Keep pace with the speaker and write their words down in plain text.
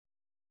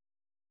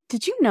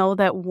Did you know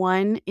that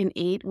 1 in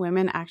 8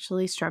 women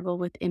actually struggle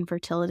with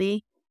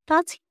infertility?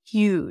 That's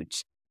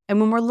huge. And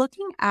when we're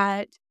looking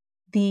at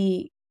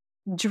the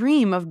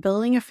dream of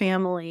building a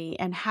family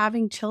and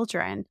having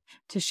children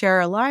to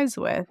share our lives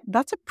with,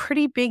 that's a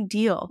pretty big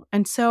deal.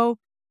 And so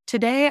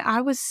today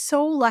I was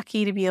so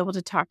lucky to be able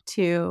to talk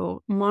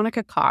to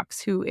Monica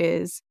Cox, who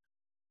is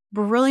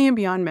brilliant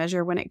beyond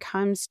measure when it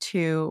comes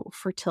to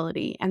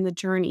fertility and the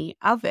journey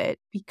of it,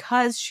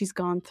 because she's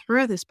gone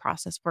through this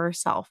process for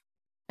herself.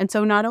 And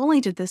so not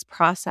only did this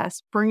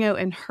process bring out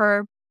in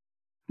her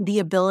the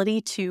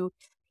ability to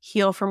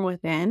heal from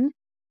within,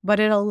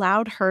 but it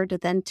allowed her to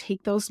then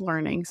take those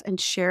learnings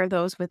and share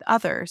those with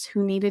others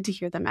who needed to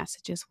hear the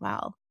message as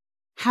well.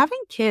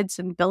 Having kids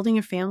and building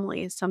a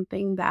family is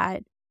something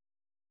that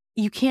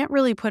you can't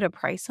really put a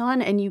price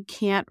on, and you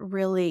can't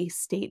really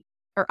state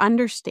or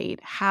understate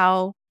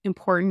how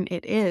important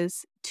it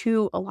is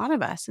to a lot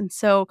of us. And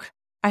so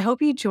I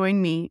hope you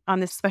join me on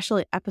this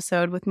special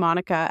episode with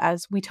Monica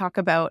as we talk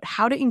about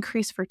how to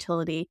increase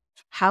fertility,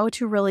 how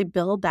to really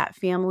build that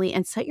family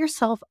and set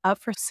yourself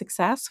up for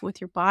success with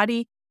your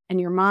body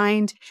and your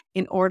mind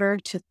in order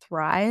to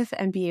thrive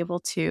and be able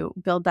to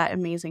build that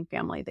amazing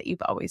family that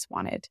you've always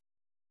wanted.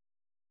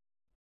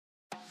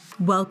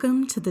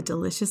 Welcome to the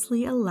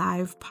Deliciously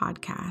Alive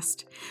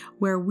podcast,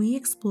 where we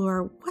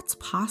explore what's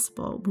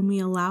possible when we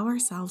allow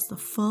ourselves the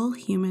full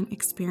human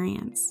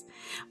experience.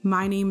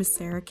 My name is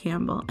Sarah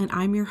Campbell, and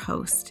I'm your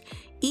host.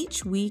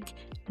 Each week,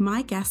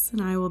 my guests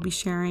and I will be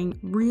sharing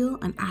real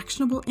and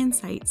actionable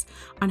insights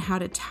on how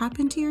to tap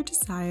into your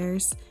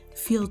desires,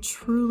 feel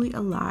truly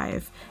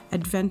alive,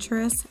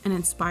 adventurous, and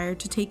inspired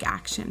to take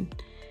action.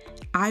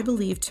 I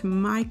believe to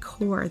my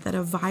core that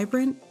a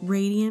vibrant,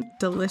 radiant,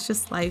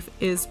 delicious life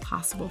is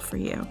possible for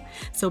you.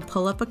 So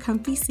pull up a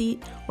comfy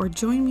seat or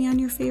join me on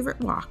your favorite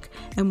walk,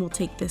 and we'll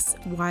take this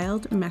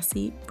wild,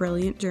 messy,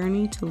 brilliant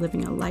journey to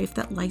living a life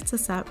that lights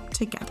us up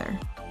together.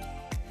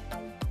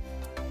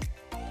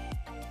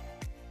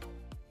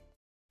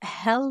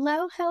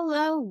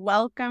 Hello.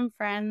 Welcome,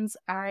 friends.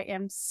 I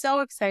am so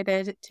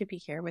excited to be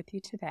here with you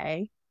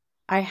today.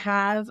 I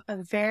have a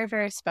very,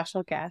 very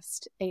special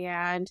guest,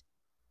 and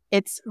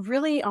it's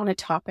really on a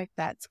topic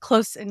that's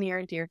close and near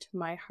and dear to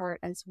my heart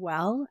as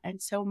well. And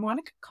so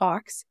Monica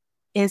Cox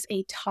is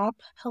a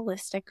top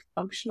holistic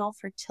functional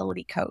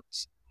fertility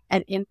coach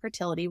and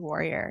infertility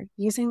warrior,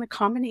 using the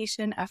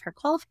combination of her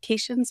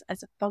qualifications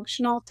as a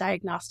functional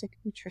diagnostic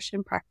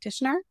nutrition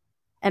practitioner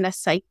and a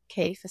Psych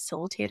K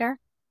facilitator.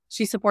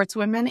 She supports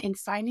women in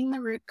finding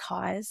the root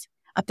cause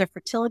of their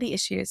fertility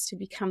issues to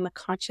become the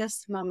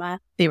conscious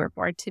mama they were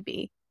born to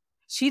be.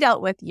 She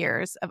dealt with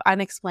years of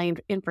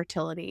unexplained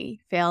infertility,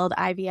 failed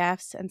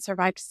IVFs, and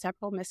survived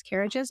several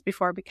miscarriages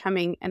before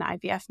becoming an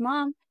IVF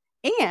mom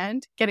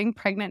and getting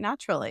pregnant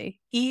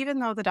naturally, even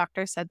though the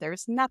doctor said there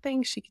was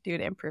nothing she could do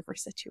to improve her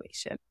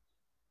situation.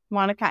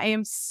 Monica, I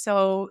am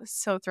so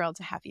thrilled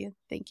to have you.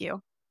 Thank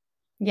you.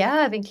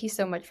 Yeah, thank you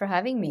so much for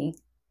having me.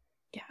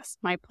 Yes,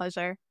 my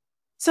pleasure.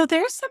 So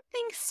there's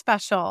something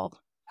special,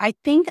 I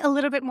think a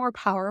little bit more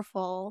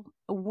powerful,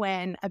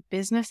 when a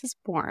business is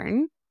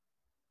born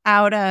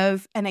out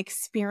of an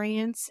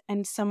experience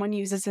and someone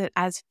uses it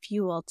as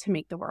fuel to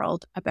make the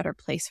world a better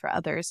place for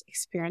others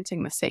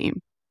experiencing the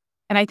same.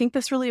 And I think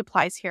this really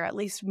applies here, at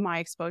least my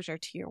exposure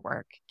to your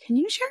work. Can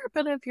you share a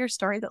bit of your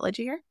story that led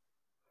you here?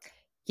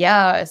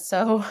 Yeah,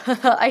 so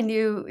I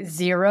knew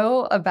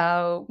zero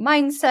about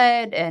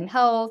mindset and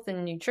health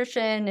and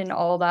nutrition and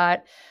all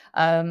that.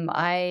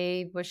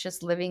 I was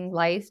just living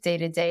life day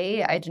to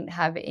day. I didn't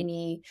have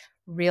any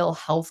real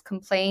health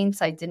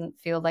complaints. I didn't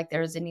feel like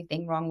there was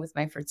anything wrong with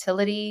my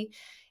fertility.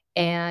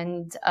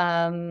 And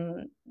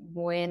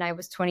when I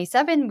was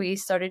 27, we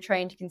started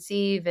trying to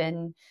conceive,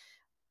 and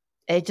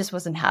it just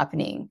wasn't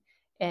happening.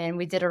 And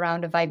we did a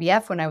round of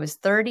IVF when I was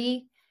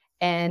 30.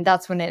 And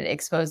that's when it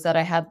exposed that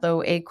I had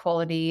low egg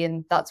quality.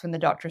 And that's when the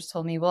doctors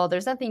told me, well,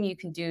 there's nothing you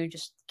can do.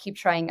 Just keep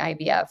trying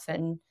IVF.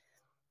 And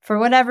for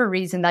whatever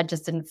reason, that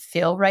just didn't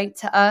feel right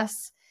to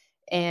us.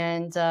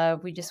 And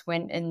we just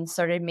went and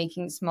started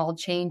making small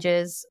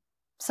changes,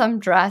 some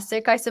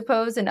drastic, I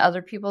suppose, in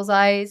other people's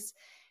eyes.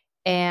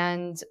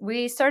 And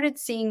we started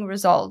seeing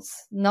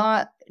results,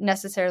 not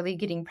necessarily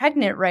getting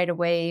pregnant right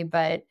away,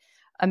 but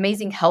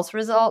amazing health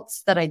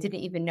results that I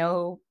didn't even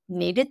know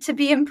needed to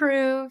be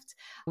improved.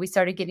 We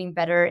started getting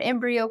better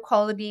embryo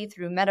quality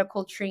through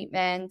medical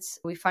treatment.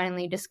 We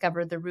finally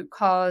discovered the root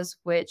cause,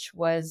 which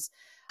was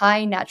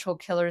high natural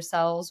killer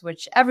cells,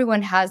 which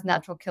everyone has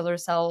natural killer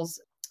cells.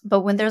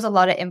 But when there's a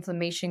lot of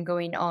inflammation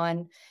going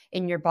on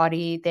in your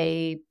body,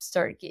 they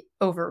start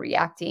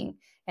overreacting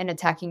and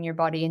attacking your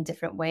body in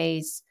different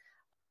ways.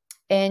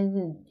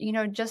 And,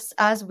 just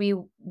as we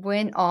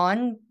went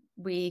on,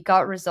 we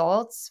got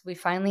results. We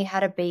finally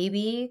had a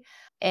baby.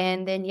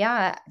 And then,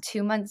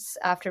 2 months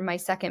after my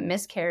second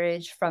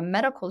miscarriage from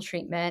medical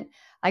treatment,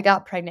 I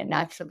got pregnant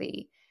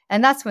naturally.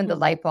 And that's when the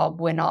light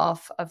bulb went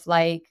off of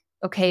like,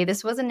 okay,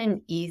 this wasn't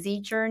an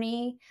easy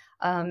journey.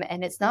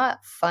 And it's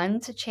not fun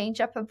to change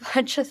up a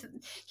bunch of,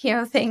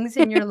 things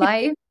in your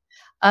life.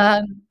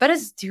 But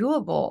it's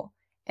doable.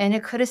 And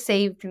it could have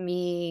saved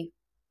me,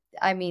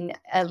 I mean,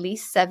 at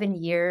least 7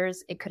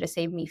 years. It could have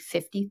saved me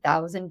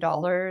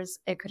 $50,000.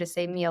 It could have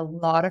saved me a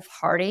lot of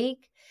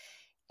heartache.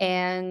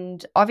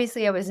 And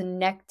obviously, I was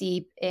neck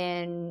deep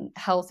in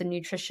health and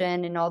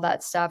nutrition and all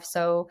that stuff.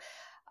 So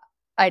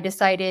I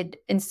decided,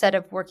 instead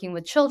of working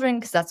with children,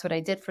 because that's what I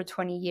did for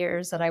 20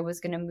 years, that I was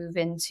going to move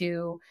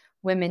into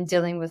women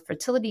dealing with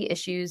fertility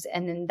issues.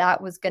 And then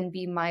that was going to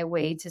be my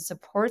way to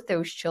support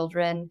those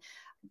children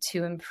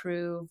to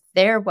improve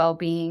their well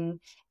being.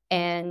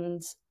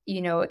 And,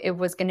 it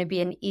was going to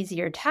be an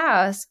easier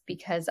task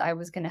because I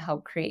was going to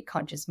help create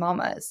conscious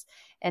mamas.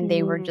 And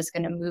they were Mm, just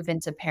going to move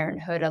into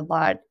parenthood a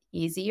lot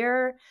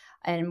easier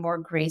and more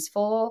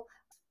graceful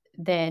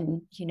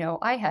than,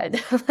 I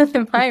had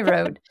in my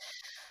road.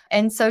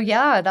 And so,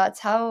 yeah, that's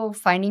how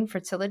finding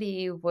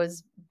fertility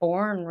was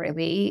born,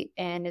 really.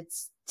 And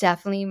it's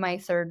definitely my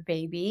third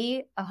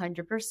baby,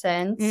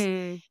 100%.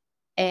 mm,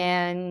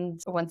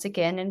 And once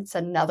again, it's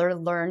another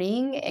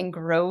learning and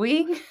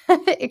growing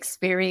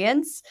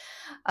experience.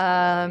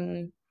 totally.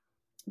 Um,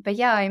 but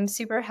yeah, I'm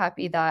super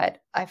happy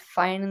that I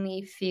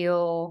finally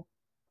feel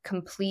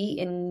complete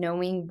in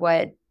knowing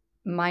what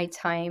my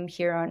time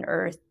here on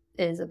earth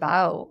is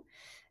about.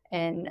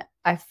 And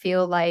I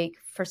feel like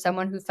for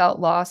someone who felt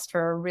lost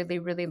for a really,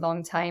 really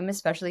long time,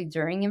 especially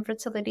during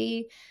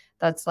infertility,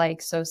 that's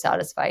like so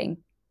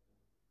satisfying.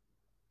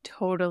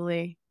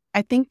 Totally.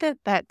 I think that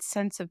that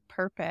sense of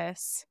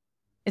purpose,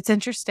 it's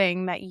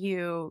interesting that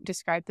you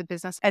described the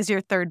business as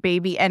your third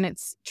baby. And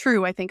it's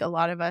true. I think a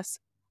lot of us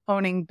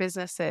owning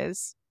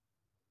businesses,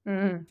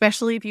 Mm,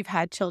 especially if you've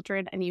had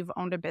children and you've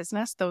owned a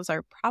business, those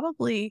are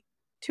probably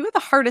two of the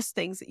hardest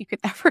things that you could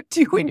ever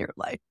do in your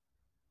life.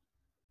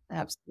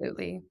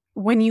 absolutely.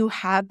 When you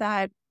have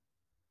that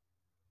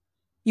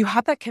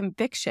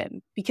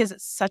conviction because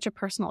it's such a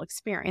personal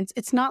experience.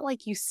 It's not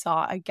like you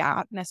saw a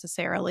gap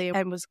necessarily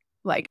and was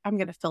like, I'm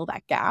going to fill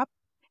that gap.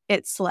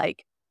 It's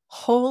like,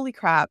 holy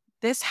crap,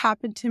 this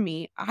happened to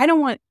me. I don't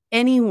want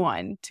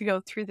anyone to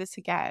go through this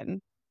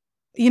again,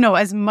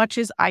 as much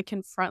as I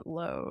can front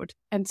load.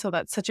 And so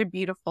that's such a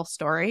beautiful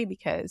story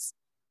because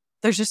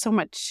there's just so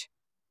much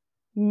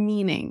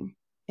meaning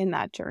in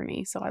that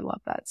journey. So I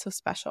love that. It's so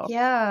special.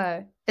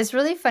 Yeah. It's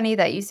really funny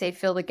that you say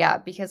fill the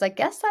gap because I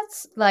guess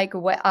that's like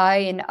what I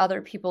and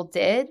other people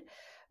did.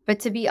 But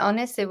to be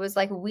honest, it was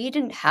like we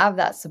didn't have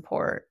that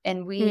support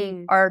and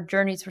Mm, our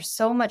journeys were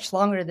so much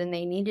longer than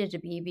they needed to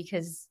be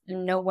because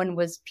no one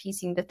was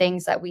piecing the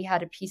things that we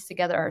had to piece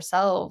together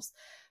ourselves.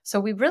 So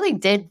we really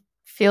did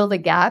fill the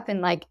gap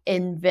and like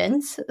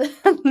invent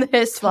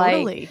this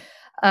like totally.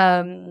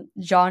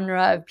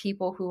 genre of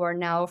people who are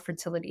now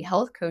fertility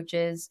health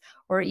coaches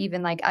or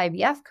even like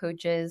IVF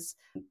coaches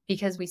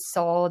because we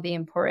saw the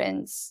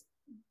importance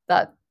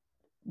that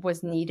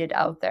was needed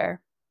out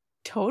there.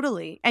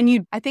 Totally.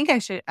 And I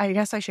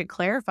guess I should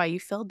clarify, you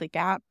filled the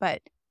gap,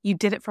 but you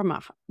did it from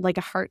a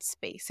heart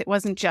space. It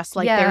wasn't just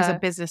like there's a Yeah.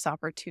 business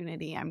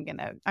opportunity. I'm going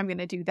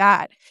to do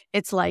that.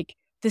 It's like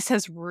this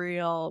has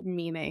real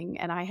meaning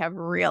and I have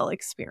real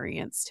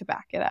experience to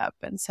back it up.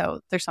 And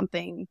so there's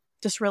something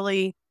just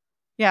really,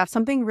 yeah,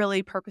 something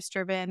really purpose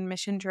driven,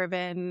 mission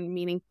driven,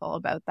 meaningful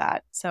about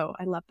that. So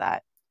I love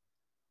that.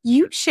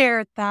 You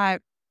shared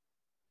that.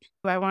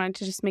 I wanted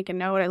to just make a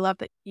note. I love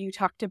that you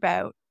talked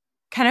about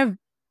kind of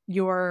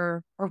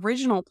your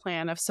original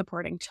plan of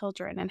supporting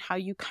children and how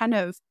you kind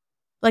of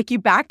like you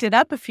backed it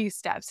up a few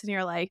steps and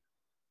you're like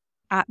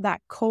at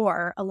that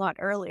core a lot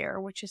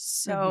earlier, which is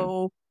Mhm.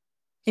 so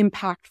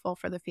impactful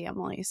for the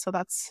family. So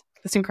that's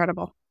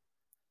incredible.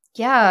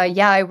 Yeah,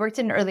 yeah, I worked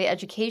in early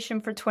education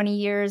for 20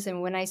 years,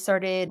 and when I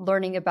started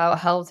learning about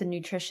health and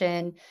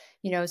nutrition,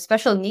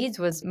 special needs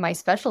was my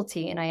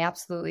specialty, and I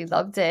absolutely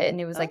loved it,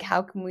 and it was like,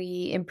 how can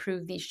we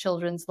improve these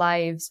children's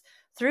lives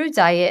through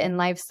diet and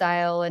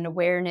lifestyle and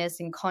awareness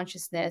and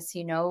consciousness,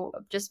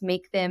 just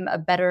make them a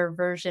better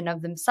version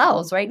of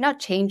themselves, right? Not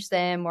change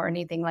them or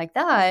anything like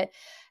that.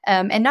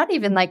 And not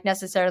even like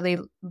necessarily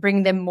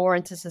bring them more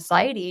into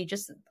society,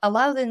 just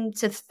allow them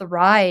to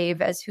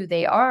thrive as who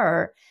they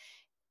are.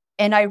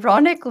 And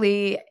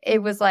ironically,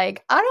 it was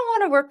like, I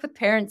don't wanna work with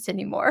parents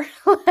anymore.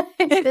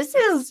 Like, this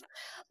is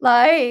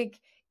like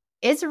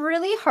it's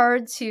really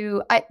hard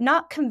to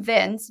not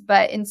convince,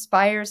 but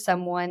inspire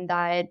someone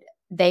that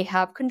they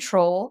have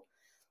control.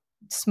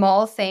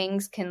 Small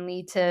things can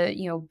lead to,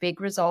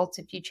 big results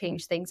if you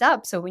change things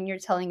up. So when you're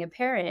telling a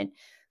parent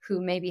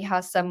who maybe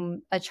has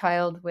a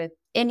child with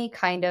any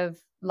kind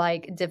of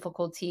like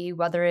difficulty,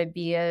 whether it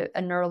be a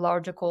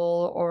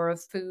neurological or a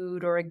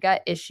food or a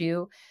gut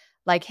issue,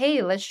 like,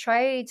 hey, let's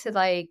try to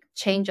like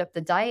change up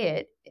the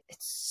diet.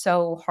 It's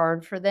so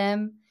hard for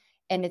them.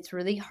 And it's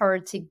really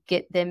hard to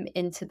get them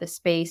into the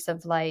space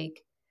of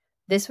like,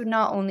 this would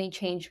not only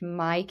change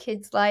my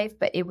kid's life,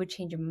 but it would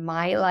change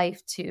my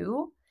life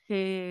too.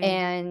 Mm,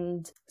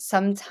 And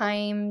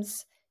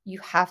sometimes you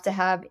have to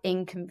have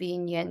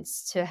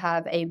inconvenience to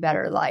have a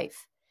better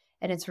life.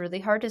 And it's really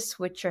hard to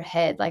switch your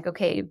head like,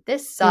 okay,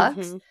 this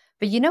sucks. hmm.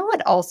 But you know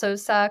what also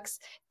sucks?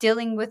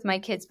 Dealing with my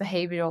kids'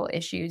 behavioral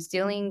issues,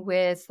 dealing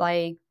with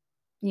like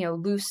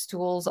loose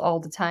stools all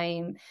the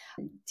time,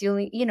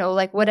 dealing,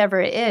 like whatever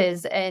it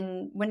is.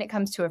 And when it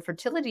comes to a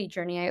fertility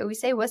journey, I always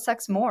say, what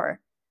sucks more?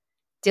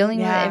 Dealing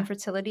with Yeah,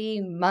 infertility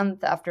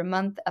month after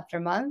month after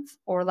month,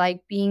 or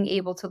like being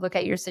able to look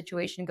at your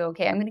situation and go,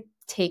 okay, I'm going to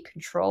take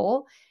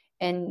control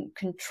and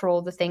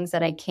control the things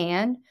that I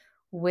can,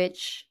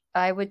 which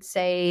I would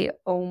say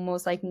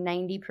almost like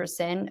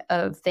 90%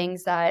 of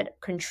things that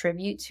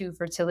contribute to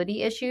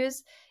fertility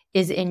issues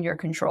is in your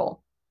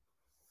control.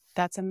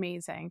 that's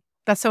amazing.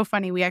 That's so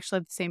funny. We actually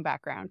have the same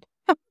background.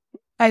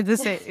 I have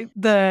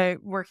the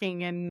working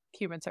in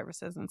human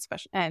services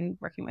and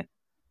working with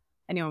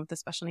anyone with a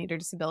special need or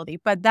disability.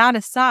 But that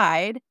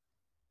aside,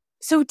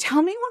 so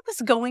tell me what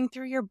was going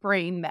through your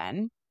brain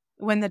then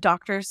when the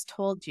doctors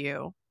told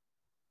you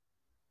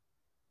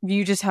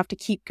you just have to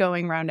keep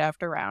going round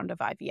after round of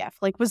IVF.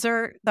 Like, was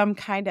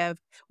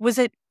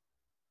it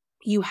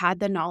you had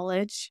the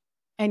knowledge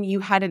and you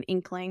had an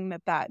inkling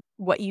that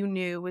what you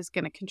knew was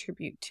going to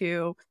contribute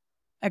to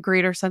a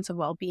greater sense of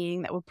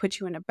well-being that would put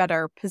you in a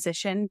better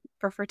position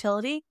for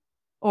fertility?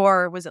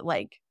 Or was it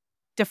like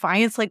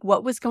defiance? Like,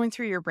 what was going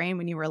through your brain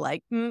when you were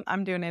like,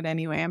 I'm doing it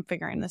anyway, I'm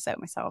figuring this out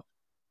myself?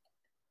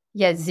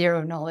 Yeah,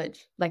 zero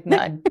knowledge, like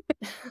none.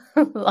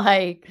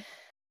 Like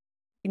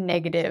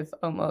negative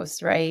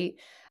almost, right?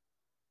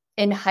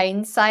 In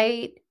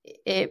hindsight,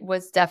 it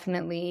was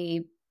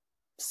definitely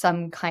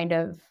some kind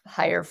of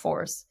higher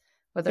force,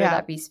 whether Yeah.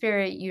 that be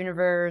spirit,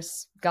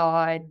 universe,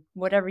 God,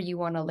 whatever you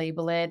want to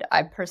label it.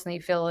 I personally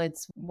feel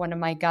it's one of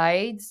my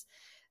guides.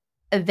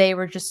 They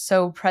were just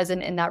so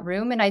present in that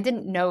room. And I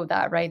didn't know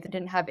that, right? They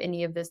didn't have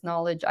any of this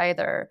knowledge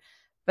either.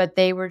 But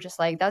they were just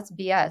like, that's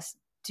BS.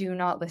 Do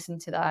not listen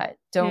to that.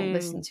 Don't Mm.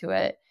 listen to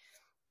it.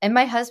 And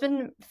my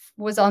husband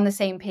was on the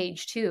same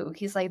page too.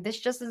 He's like, this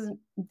just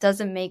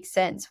doesn't make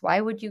sense.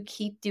 Why would you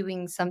keep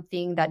doing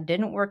something that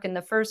didn't work in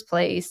the first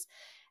place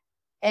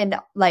and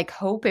like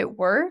hope it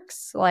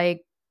works?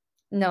 Like,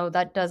 no,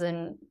 that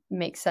doesn't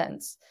make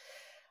sense.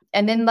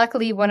 And then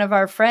luckily, one of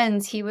our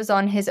friends, he was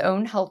on his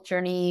own health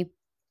journey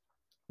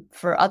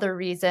for other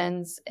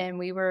reasons. And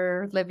we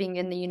were living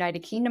in the United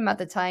Kingdom at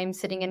the time,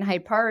 sitting in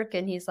Hyde Park.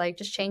 And he's like,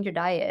 just change your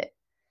diet.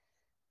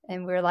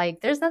 And we're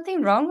like, there's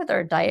nothing wrong with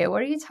our diet.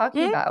 What are you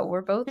talking Mm. about?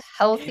 We're both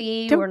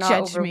healthy. We're Don't not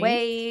judge me.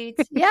 overweight.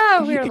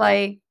 Yeah, we're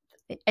like,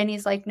 and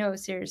he's like, no,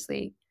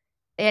 seriously.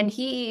 And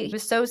he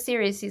was so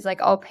serious. He's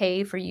like, I'll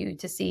pay for you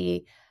to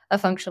see a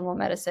functional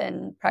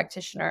medicine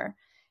practitioner.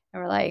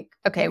 And we're like,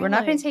 okay, we're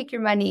not going to Really? take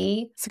your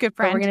money, It's a good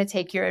but we're friend. going to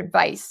take your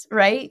advice,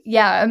 right?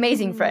 Yeah,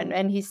 amazing friend. Mm.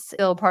 And he's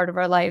still part of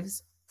our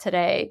lives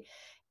today.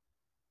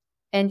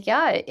 And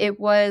yeah, it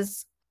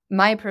was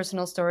my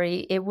personal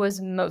story. It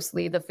was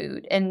mostly the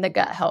food and the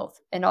gut health.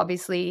 And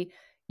obviously,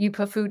 you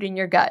put food in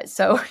your gut.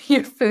 So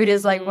your food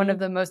is like one Mm-hmm. of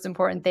the most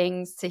important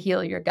things to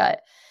heal your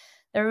gut.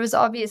 There was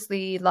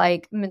obviously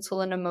like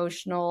mental and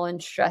emotional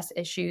and stress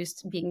issues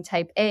to being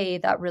type A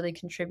that really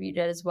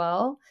contributed as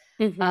well.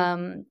 Mm-hmm.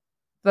 Um,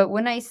 but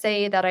when I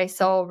say that I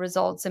saw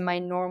results in my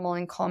normal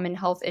and common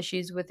health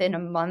issues within a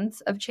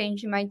month of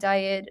changing my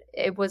diet,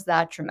 it was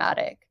that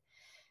dramatic.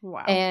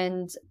 Wow.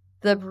 And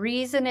the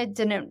reason it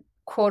didn't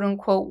quote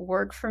unquote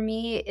work for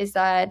me is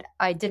that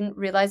I didn't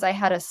realize I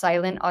had a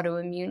silent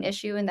autoimmune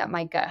issue and that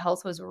my gut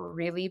health was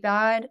really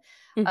bad.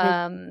 Mm-hmm.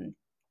 Um,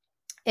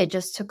 it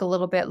just took a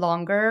little bit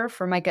longer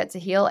for my gut to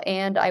heal.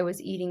 And I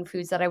was eating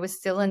foods that I was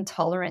still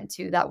intolerant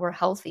to that were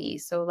healthy.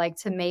 So, like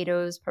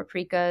tomatoes,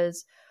 paprikas,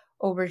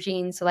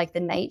 aubergines, so like the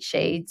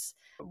nightshades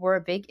were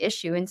a big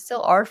issue and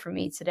still are for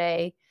me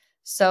today.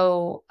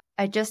 So,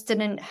 I just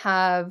didn't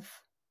have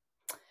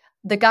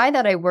the guy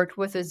that I worked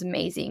with was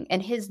amazing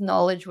and his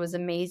knowledge was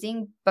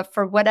amazing, but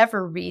for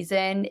whatever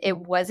reason, it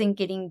wasn't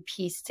getting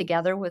pieced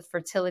together with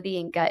fertility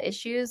and gut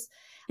issues.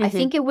 I Mm-hmm.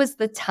 think it was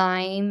the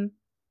time,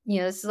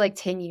 this is like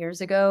 10 years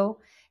ago.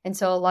 And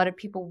so a lot of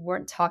people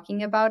weren't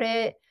talking about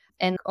it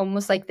and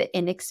almost like the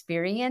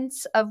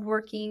inexperience of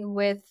working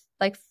with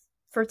like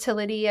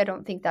fertility. I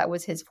don't think that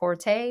was his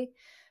forte.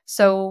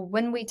 So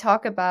when we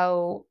talk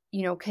about,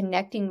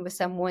 connecting with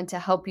someone to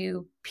help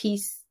you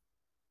piece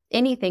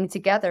anything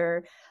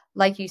together,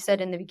 like you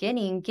said in the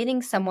beginning,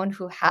 getting someone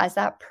who has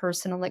that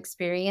personal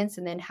experience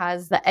and then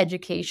has the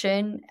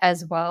education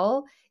as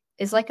well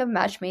is like a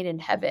match made in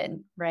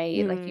heaven,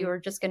 right? Like Mm. you're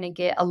just going to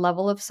get a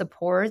level of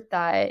support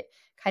that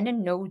kind of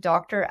no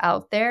doctor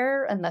out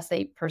there, unless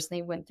they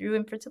personally went through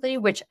infertility,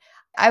 which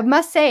I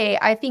must say,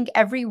 I think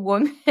every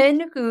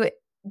woman who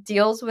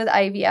deals with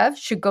IVF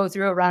should go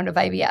through a round of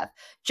IVF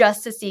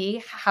just to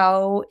see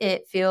how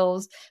it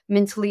feels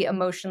mentally,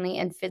 emotionally,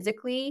 and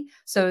physically,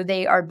 so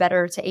they are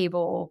better to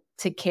able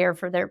to care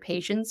for their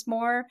patients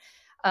more.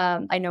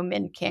 I know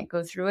men can't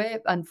go through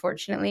it,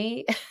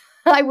 unfortunately.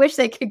 I wish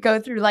they could go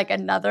through like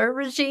another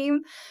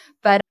regime,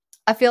 but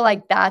I feel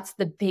like that's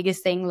the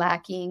biggest thing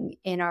lacking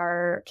in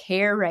our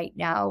care right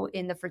now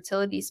in the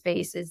fertility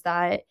space is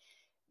that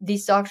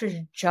these doctors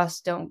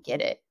just don't get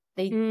it.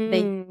 They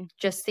Mm.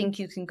 just think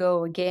you can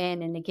go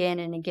again and again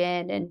and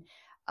again. And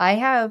I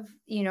have,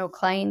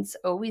 clients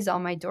always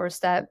on my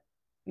doorstep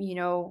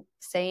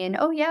saying,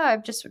 oh yeah,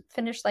 I've just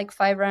finished like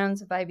 5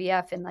 rounds of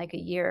IVF in like a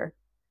year.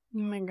 Oh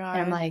my And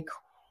I'm God. like,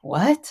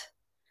 what?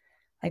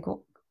 Like,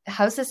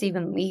 how's this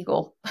even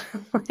legal?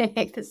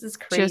 Like, this is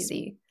Just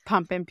crazy.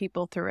 pumping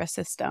people through a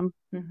system.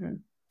 Hmm.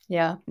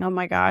 Yeah. Oh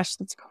my gosh,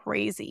 that's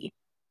crazy.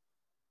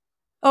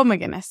 Oh my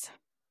goodness.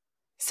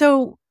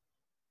 So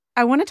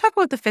I want to talk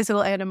about the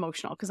physical and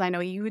emotional because I know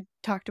you had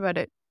talked about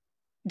it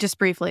just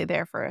briefly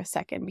there for a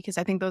second because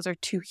I think those are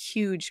two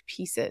huge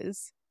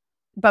pieces.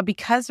 But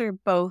because they're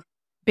both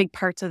big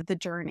parts of the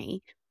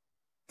journey,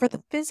 for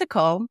the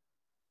physical,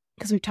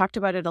 because we've talked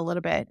about it a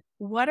little bit,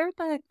 what are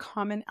the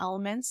common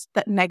elements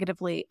that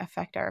negatively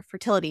affect our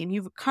fertility? And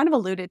you've kind of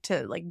alluded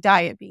to like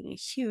diet being a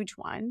huge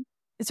one.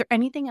 Is there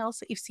anything else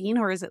that you've seen,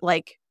 or is it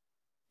like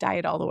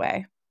diet all the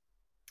way?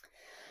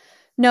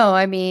 No,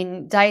 I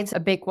mean, diet's a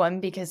big one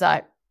because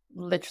that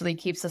literally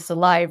keeps us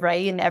alive,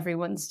 right? And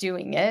everyone's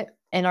doing it.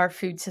 And our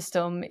food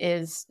system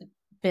is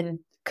been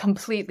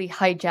completely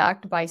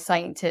hijacked by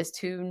scientists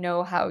who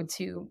know how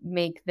to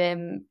make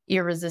them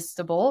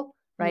irresistible,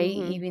 right?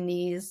 Mm-hmm. Even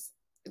these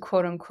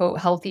quote unquote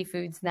healthy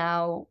foods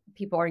now,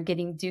 people are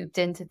getting duped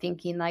into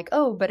thinking like,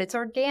 oh, but it's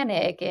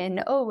organic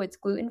and oh, it's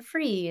gluten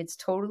free, it's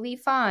totally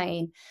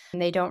fine.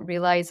 And they don't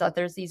realize that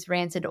there's these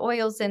rancid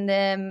oils in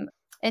them,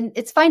 and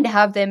it's fine to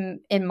have them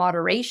in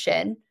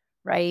moderation,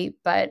 right?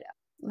 But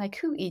like,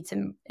 who eats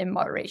in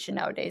moderation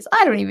nowadays?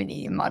 I don't even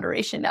eat in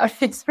moderation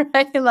nowadays,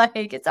 right?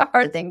 Like, it's a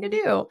hard thing to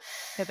do.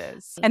 It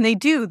is. And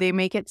they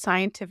make it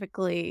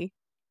scientifically.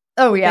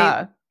 Oh They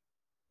yeah.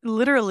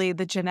 literally,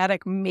 the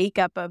genetic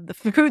makeup of the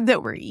food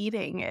that we're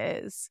eating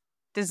is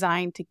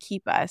designed to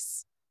keep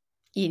us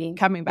Eating.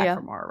 coming back Yeah,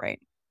 for more, right?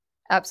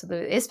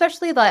 absolutely.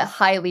 Especially the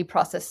highly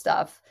processed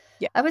stuff.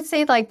 Yeah. I would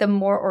say like the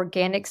more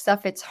organic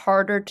stuff, it's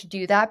harder to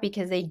do that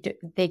because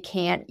they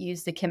can't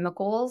use the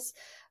chemicals.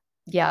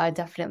 Yeah,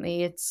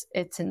 definitely. It's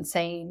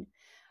insane.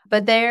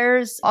 But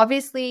there's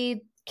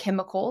obviously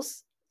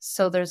chemicals.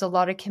 So there's a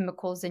lot of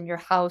chemicals in your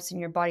house, in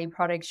your body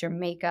products, your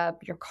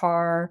makeup, your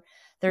car.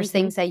 There's Mm-hmm.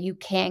 things that you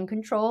can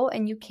control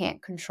and you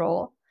can't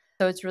control.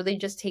 So it's really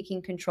just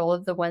taking control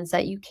of the ones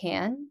that you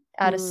can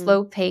at a Mm.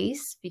 slow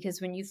pace, because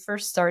when you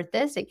first start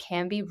this, it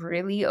can be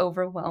really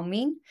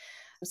overwhelming.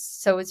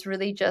 So it's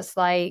really just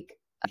like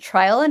a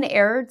trial and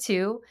error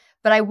too.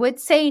 But I would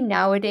say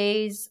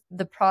nowadays,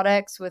 the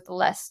products with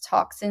less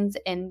toxins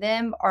in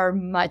them are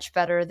much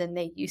better than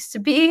they used to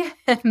be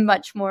and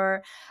much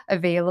more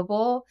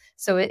available.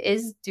 So it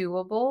is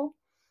doable.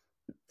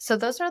 So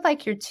those are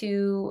like your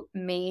two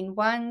main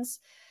ones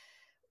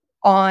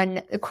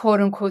on quote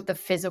unquote the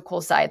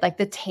physical side, like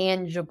the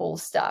tangible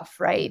stuff,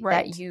 right? That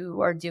Right.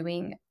 you are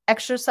doing.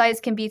 Exercise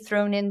can be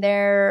thrown in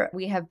there.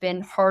 We have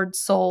been hard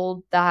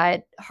sold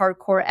that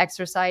hardcore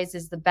exercise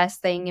is the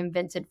best thing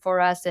invented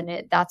for us,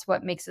 and that's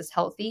what makes us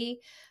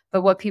healthy.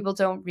 But what people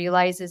don't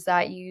realize is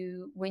that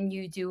when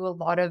you do a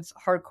lot of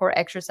hardcore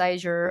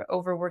exercise, you're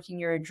overworking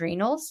your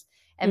adrenals,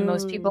 and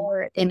most people Mm.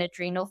 are in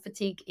adrenal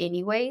fatigue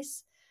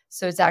anyways.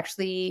 So it's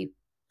actually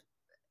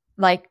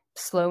like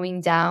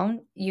slowing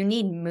down. You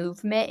need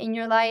movement in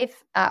your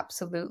life,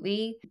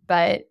 absolutely.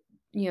 But,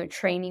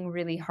 training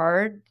really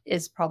hard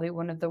is probably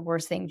one of the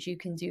worst things you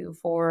can do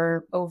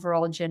for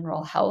overall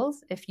general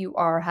health if you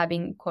are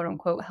having quote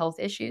unquote health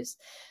issues.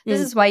 This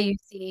Mm. is why you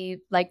see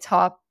like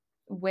top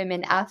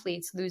women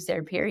athletes lose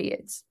their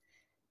periods,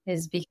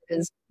 is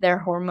because their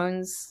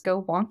hormones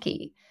go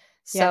wonky.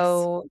 Yes.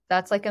 So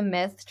that's like a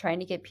myth, trying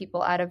to get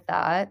people out of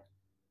that.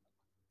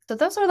 So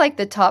those are like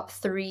the top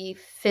three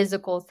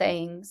physical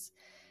things.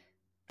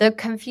 The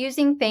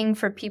confusing thing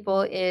for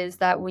people is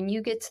that when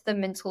you get to the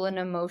mental and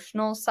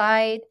emotional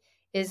side,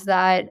 is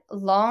that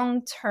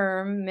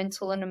long-term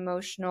mental and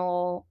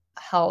emotional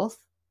health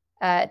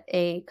at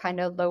a kind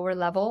of lower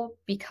level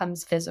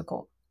becomes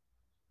physical,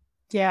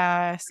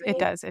 Yes, it right?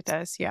 does. It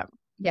does. Yeah.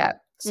 Yeah.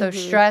 So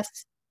Mm-hmm.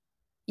 stress,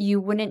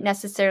 you wouldn't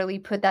necessarily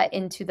put that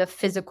into the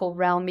physical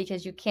realm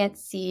because you can't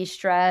see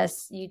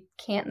stress. You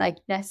can't like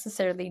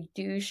necessarily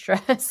do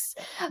stress,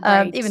 even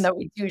Right. though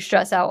we do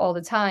stress out all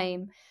the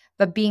time.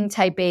 But being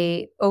type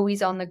A,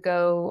 always on the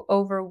go,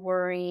 over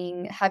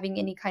worrying, having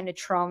any kind of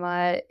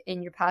trauma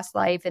in your past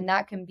life, and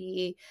that can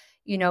be,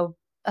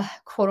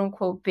 quote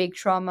unquote big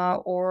trauma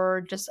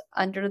or just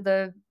under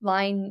the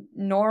line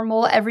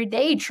normal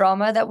everyday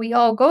trauma that we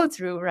all go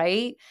through,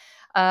 right?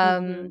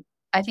 Mm-hmm.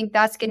 I think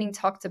that's getting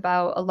talked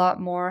about a lot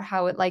more,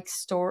 how it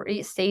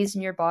stays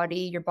in your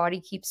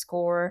body keeps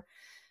score.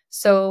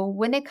 So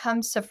when it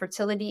comes to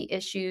fertility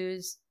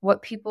issues,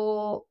 what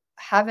people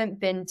haven't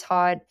been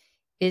taught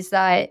is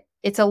that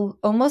it's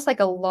almost like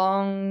a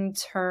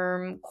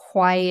long-term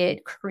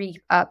quiet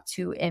creep up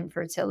to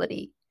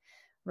infertility,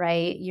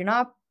 right? You're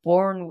not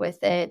born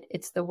with it.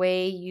 It's the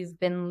way you've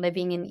been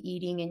living and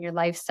eating in your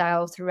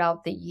lifestyle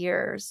throughout the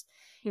years.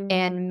 Mm.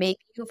 And maybe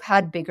you've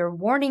had bigger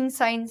warning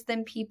signs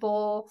than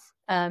people.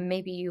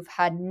 Maybe you've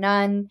had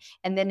none.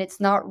 And then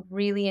it's not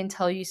really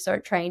until you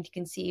start trying to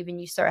conceive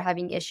and you start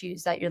having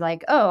issues that you're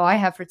like, oh, I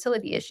have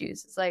fertility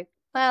issues. It's like,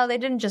 well, they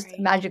didn't just Right.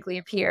 magically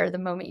appear the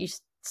moment you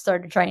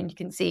started trying to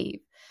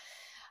conceive.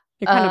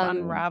 You're kind of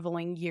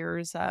unraveling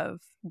years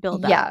of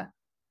build-up. Yeah.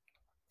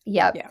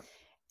 Yep. Yeah.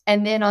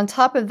 And then on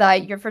top of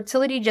that, your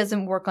fertility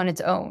doesn't work on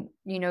its own.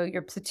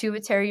 Your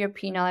pituitary, your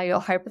penile,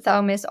 your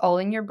hypothalamus, all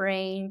in your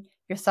brain,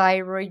 your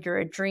thyroid, your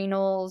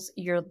adrenals,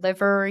 your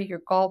liver, your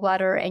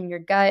gallbladder, and your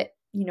gut,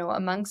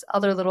 amongst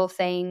other little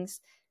things,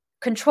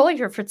 control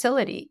your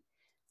fertility.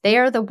 They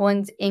are the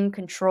ones in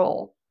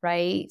control,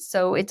 right?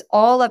 So it's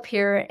all up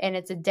here and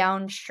it's a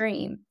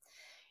downstream.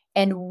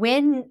 And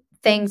when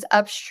things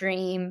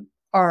upstream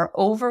are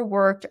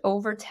overworked,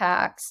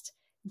 overtaxed,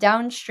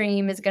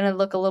 downstream is going to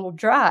look a little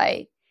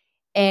dry.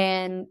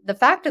 And the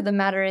fact of the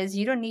matter is,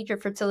 you don't need your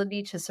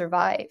fertility to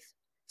survive.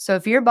 So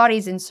if your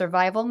body's in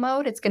survival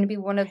mode, it's going to be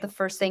one of the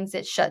first things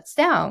that shuts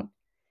down.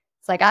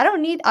 It's like,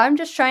 I'm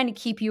just trying to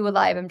keep you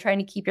alive. I'm trying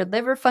to keep your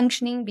liver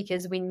functioning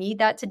because we need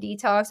that to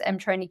detox. I'm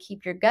trying to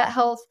keep your gut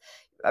health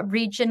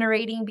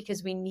regenerating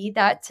because we need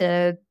that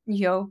to,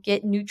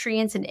 get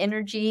nutrients and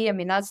energy. I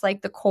mean, that's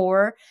like the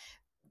core.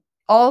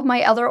 All of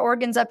my other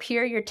organs up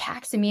here, you're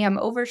taxing me. I'm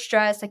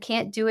overstressed. I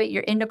can't do it.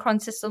 Your endocrine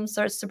system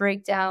starts to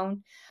break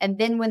down. And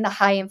then when the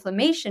high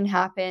inflammation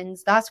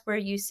happens, that's where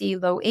you see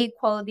low egg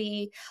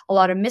quality, a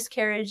lot of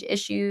miscarriage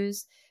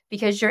issues,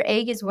 because your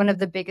egg is one of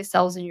the biggest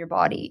cells in your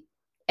body.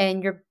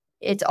 And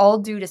it's all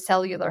due to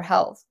cellular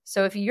health.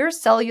 So if your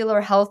cellular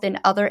health in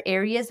other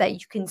areas that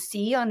you can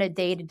see on a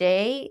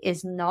day-to-day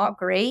is not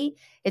great,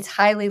 it's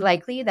highly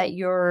likely that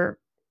your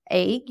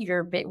egg,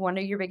 one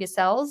of your biggest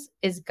cells,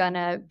 is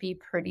gonna be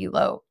pretty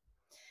low.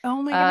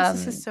 Oh my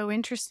goodness, this is so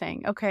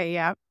interesting. Okay,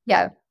 yeah.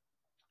 Yeah.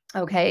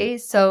 Okay,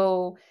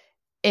 so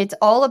it's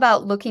all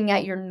about looking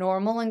at your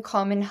normal and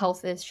common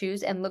health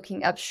issues and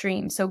looking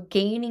upstream. So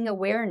gaining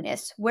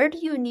awareness. Where do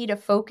you need to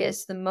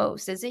focus the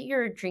most? Is it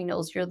your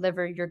adrenals, your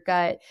liver, your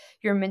gut,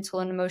 your mental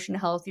and emotional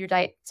health, your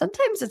diet?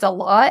 Sometimes it's a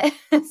lot.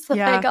 It's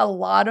like a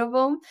lot of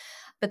them.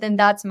 But then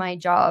that's my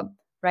job,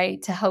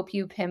 right? To help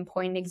you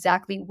pinpoint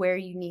exactly where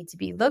you need to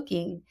be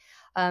looking.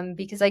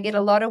 Because I get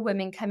a lot of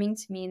women coming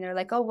to me and they're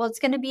like, oh, well, it's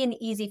going to be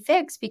an easy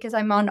fix because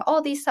I'm on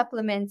all these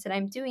supplements and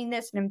I'm doing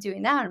this and I'm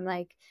doing that. I'm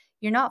like,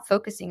 you're not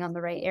focusing on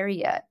the right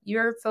area.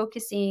 You're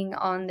focusing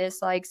on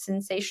this like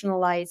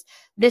sensationalized,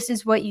 this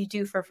is what you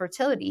do for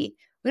fertility.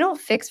 We don't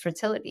fix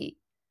fertility.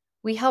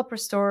 We help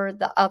restore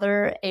the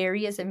other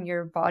areas in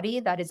your body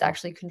that is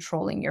actually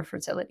controlling your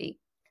fertility.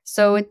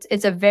 So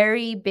it's a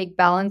very big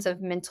balance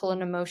of mental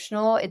and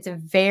emotional. It's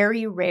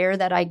very rare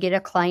that I get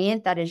a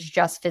client that is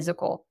just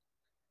physical.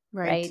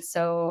 Right.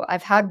 So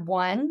I've had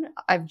one.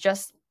 I've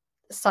just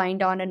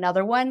signed on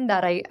another one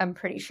that I'm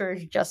pretty sure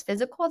is just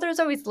physical. There's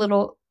always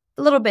little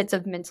bits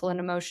of mental and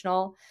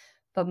emotional,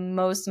 but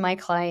most of my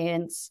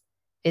clients,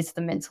 it's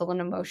the mental and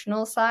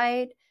emotional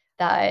side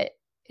that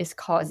is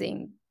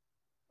causing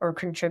or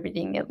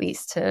contributing at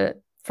least to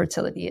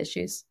fertility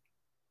issues.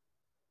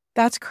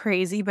 That's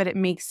crazy, but it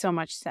makes so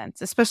much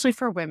sense, especially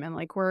for women.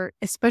 Like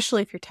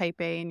especially if you're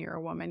type A and you're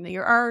a woman,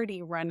 you're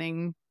already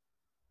running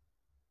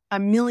a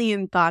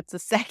million thoughts a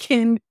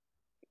second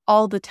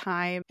all the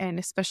time. And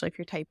especially if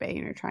you're type A and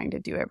you're trying to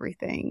do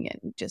everything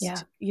and just,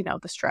 the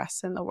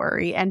stress and the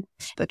worry and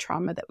the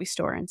trauma that we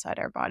store inside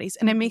our bodies.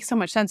 And it makes so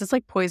much sense. It's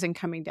like poison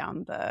coming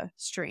down the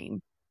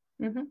stream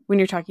when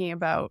you're talking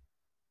about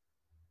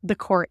the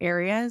core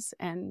areas.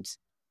 And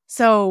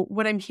so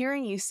what I'm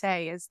hearing you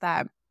say is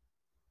that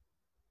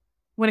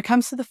when it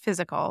comes to the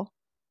physical,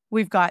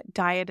 we've got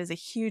diet as a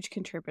huge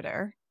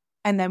contributor.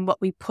 And then what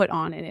we put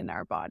on it in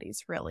our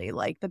bodies, really,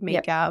 like the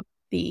makeup,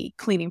 the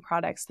cleaning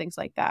products, things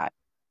like that.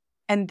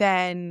 And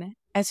then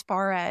as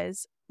far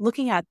as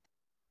looking at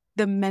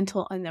the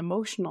mental and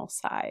emotional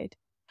side,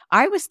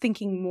 I was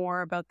thinking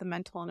more about the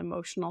mental and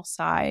emotional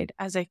side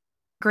as a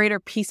greater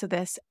piece of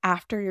this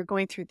after you're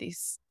going through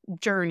this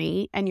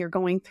journey and you're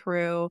going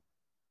through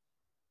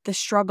the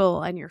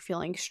struggle and you're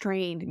feeling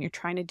strained and you're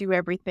trying to do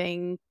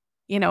everything,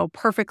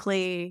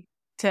 perfectly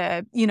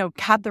to,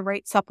 have the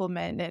right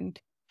supplement and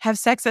have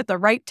sex at the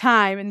right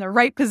time in the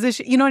right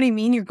position. You know what I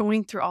mean? You're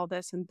going through all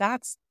this, and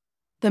that's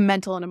the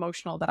mental and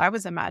emotional that I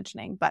was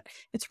imagining, but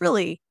it's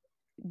really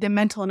the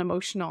mental and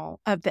emotional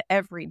of the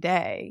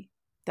everyday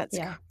that's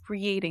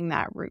creating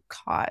that root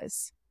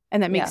cause.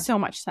 And that makes so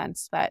much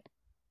sense that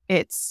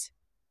it's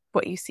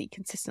what you see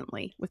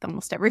consistently with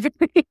almost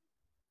everybody.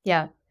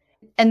 Yeah.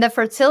 And the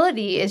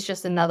fertility is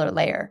just another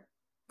layer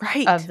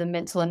of the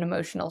mental and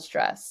emotional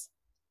stress.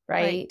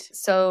 Right.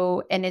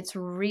 So, and it's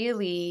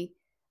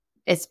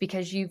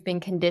because you've been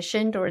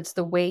conditioned or it's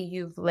the way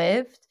you've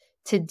lived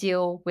to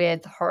deal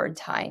with hard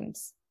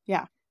times.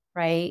 Yeah.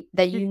 Right.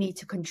 That you need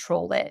to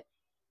control it.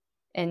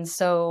 And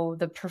so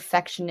the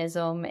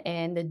perfectionism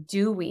and the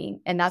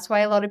doing, and that's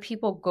why a lot of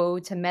people go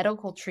to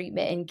medical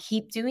treatment and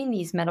keep doing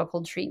these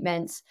medical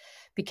treatments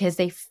because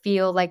they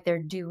feel like they're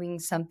doing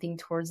something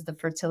towards the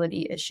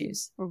fertility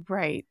issues.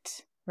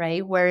 Right.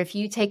 Right. Where if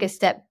you take a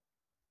step,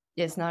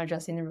 it's not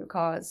addressing the root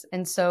cause.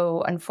 And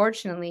so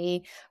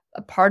unfortunately,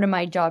 a part of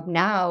my job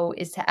now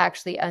is to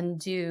actually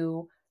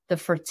undo the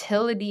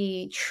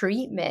fertility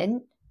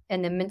treatment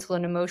and the mental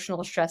and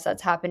emotional stress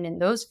that's happened in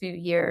those few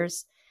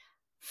years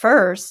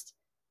first.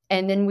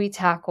 And then we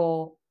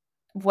tackle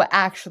what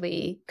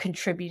actually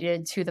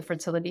contributed to the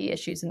fertility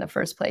issues in the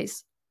first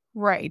place.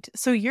 Right.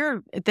 So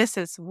this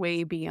is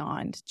way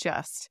beyond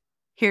just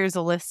here's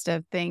a list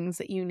of things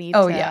that you need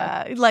Oh,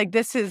 yeah. to like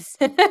this is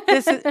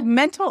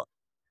mental.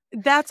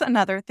 That's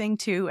another thing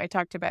too. I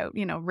talked about,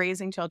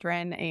 raising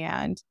children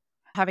and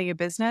having a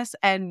business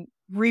and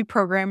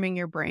reprogramming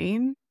your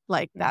brain.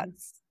 Like Mhm.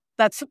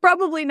 that's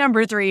probably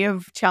number 3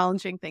 of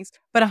challenging things,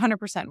 but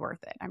 100%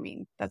 worth it. I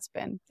mean, that's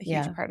been a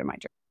huge Yeah. part of my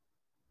journey.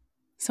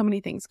 So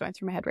many things going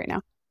through my head right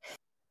now.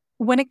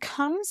 When it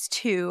comes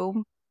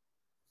to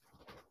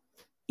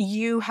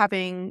you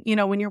having,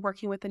 when you're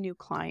working with a new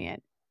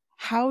client,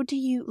 how do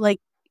you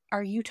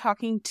are you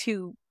talking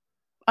to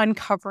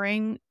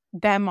uncovering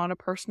them on a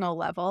personal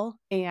level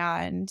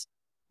and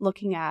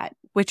looking at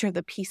which are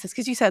the pieces?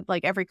 Because you said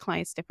like every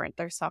client's different.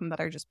 There's some that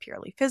are just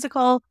purely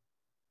physical.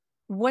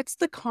 What's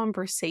the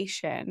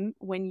conversation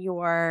when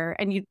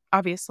and you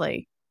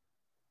obviously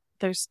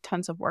there's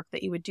tons of work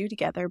that you would do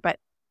together, but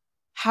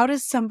how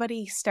does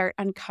somebody start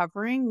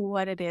uncovering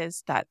what it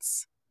is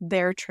that's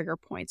their trigger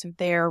points of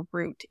their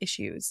root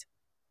issues?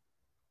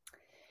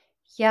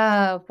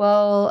 Yeah,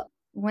 well,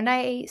 when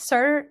I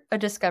start a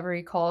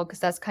discovery call, because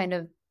that's kind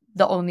of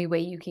the only way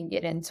you can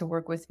get in to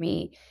work with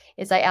me,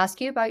 is I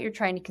ask you about your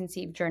trying to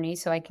conceive journey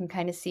so I can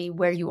kind of see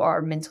where you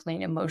are mentally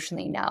and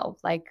emotionally now.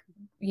 Like,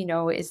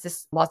 is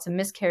this lots of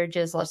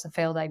miscarriages, lots of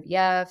failed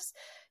IVFs,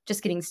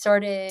 just getting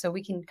started? So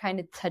we can kind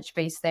of touch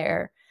base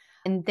there.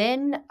 And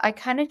then I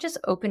kind of just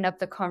open up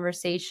the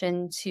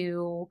conversation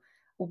to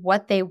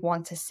what they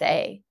want to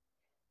say,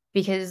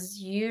 because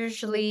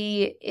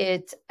usually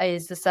it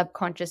is the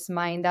subconscious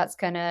mind that's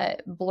going to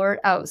blurt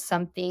out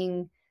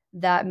something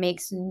that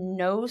makes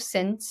no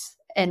sense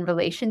in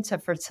relation to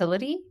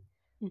fertility,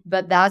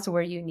 but Mhm. that's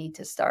where you need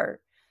to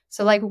start.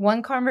 So, like,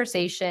 one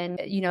conversation,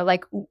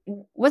 like,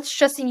 what's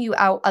stressing you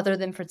out other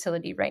than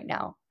fertility right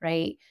now?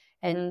 Right.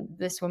 And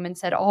this woman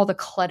said, all the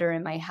clutter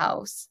in my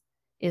house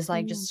is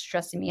like Mm. just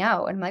stressing me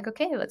out. And I'm like,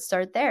 okay, let's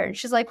start there. And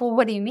she's like, well,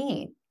 what do you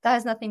mean? That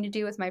has nothing to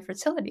do with my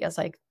fertility. I was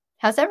like,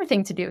 has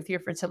everything to do with your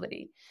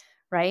fertility,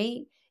 right?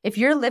 If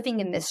you're living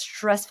in this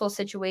stressful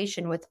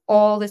situation with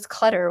all this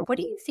clutter, what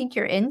do you think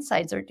your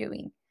insides are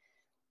doing?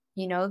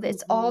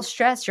 It's all Mhm.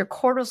 stress. Your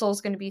cortisol is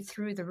going to be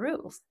through the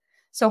roof.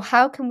 So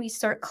how can we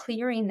start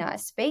clearing that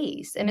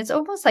space? And it's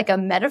almost like a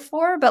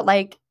metaphor, but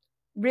like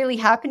really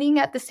happening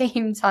at the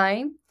same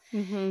time.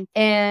 Mhm.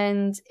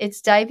 And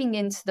it's diving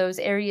into those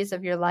areas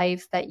of your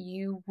life that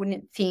you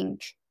wouldn't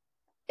think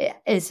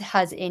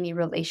has any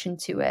relation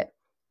to it,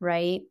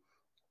 right?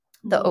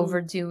 The Mhm.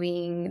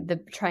 overdoing, the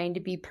trying to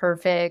be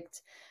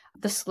perfect,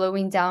 the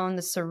slowing down,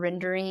 the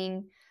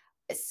surrendering.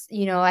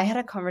 I had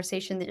a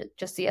conversation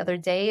just the other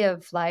day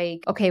of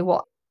like, okay,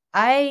 well,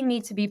 I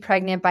need to be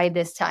pregnant by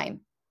this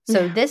time.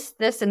 So Yeah.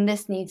 this, and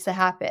this needs to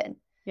happen.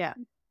 Yeah.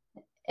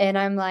 And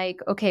I'm like,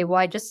 okay,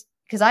 well,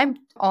 because I'm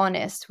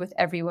honest with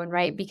everyone,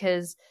 right?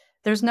 Because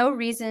there's no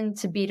reason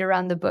to beat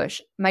around the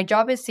bush. My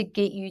job is to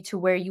get you to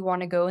where you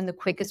want to go in the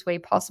quickest way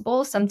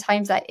possible.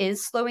 Sometimes that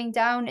is slowing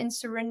down and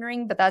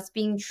surrendering, but that's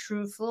being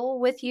truthful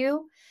with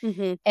you.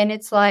 Mhm. And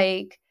it's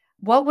like,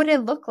 what would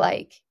it look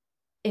like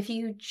if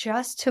you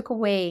just took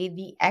away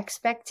the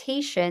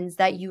expectations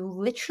that you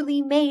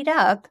literally made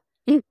up?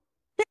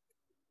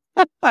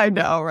 I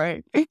know,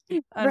 right?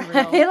 Right?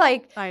 Unreal.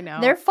 Like, I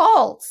know. they're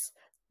false.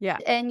 Yeah.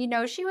 And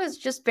she was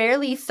just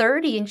barely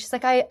 30, and she's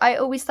like, I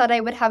always thought I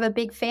would have a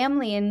big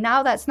family, and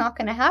now that's not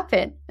going to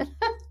happen.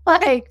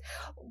 Like,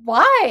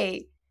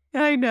 why?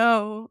 I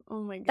know.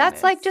 Oh my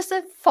That's like goodness.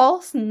 just a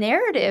false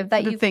narrative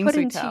that The you've things put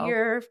we into tell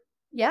your,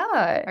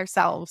 yeah.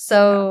 ourselves. Yeah.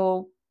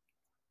 So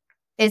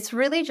it's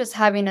really just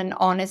having an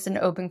honest and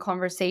open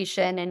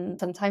conversation. And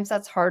sometimes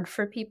that's hard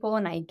for people,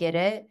 and I get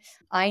it.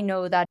 I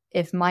know that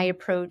if my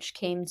approach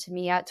came to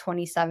me at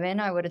 27,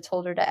 I would have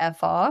told her to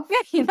F off,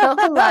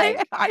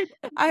 I, I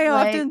I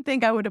like, often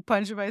think I would have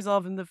punched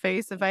myself in the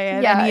face if I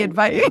had any yeah,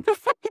 advice.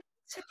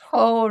 Got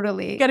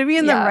totally. to be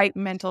in the Yeah. right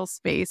mental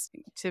space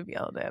to be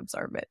able to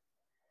absorb it.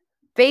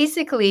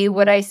 Basically,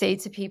 what I say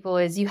to people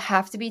is you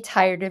have to be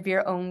tired of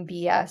your own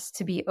BS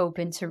to be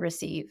open to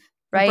receive,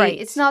 right?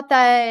 It's Right. not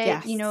that,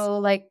 Yes.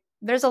 like,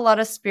 there's a lot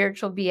of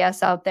spiritual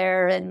BS out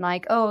there and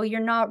like, oh, you're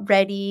not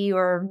ready,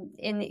 or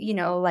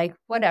like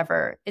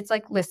whatever. It's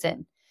like,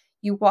 listen,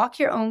 you walk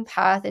your own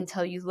path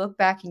until you look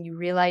back and you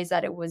realize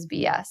that it was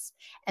BS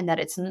and that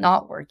it's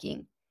not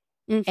working,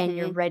 and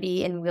you're Mhm.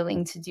 ready and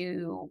willing to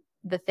do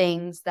the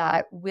things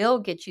that will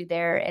get you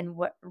there, and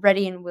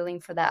ready and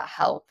willing for that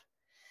help.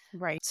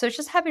 Right. So it's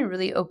just having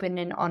really open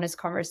and honest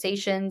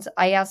conversations.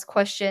 I ask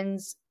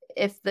questions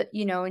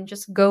and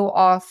just go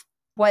off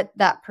what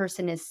that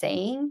person is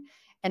saying.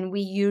 And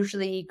we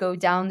usually go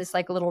down this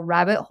like little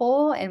rabbit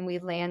hole, and we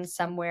land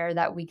somewhere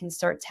that we can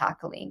start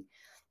tackling.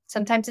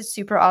 Sometimes it's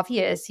super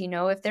obvious,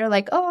 if they're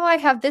like, oh, I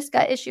have this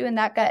gut issue and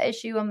that gut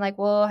issue. I'm like,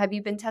 well, have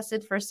you been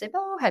tested for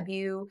SIBO? Have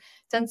you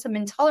done some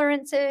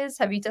intolerances?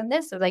 Have you done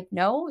this? They're like,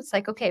 no. It's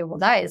like, okay, well,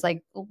 that is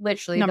like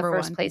literally the Number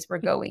first one. place we're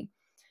going.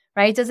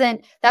 Right?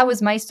 That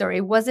was my story.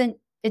 It wasn't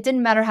it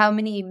didn't matter how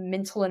many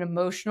mental and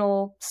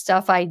emotional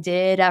stuff I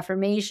did,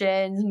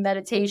 affirmations,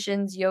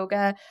 meditations,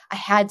 yoga, I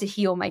had to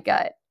heal my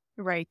gut.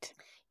 Right.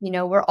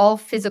 We're all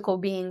physical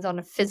beings on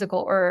a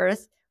physical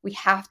earth. We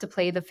have to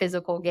play the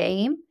physical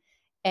game.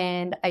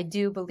 And I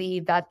do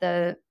believe that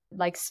the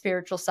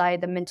spiritual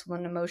side, the mental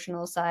and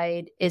emotional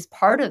side is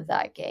part of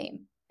that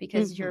game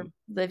because you're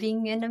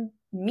living in a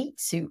meat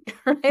suit,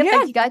 right?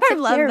 Yeah, You got to I take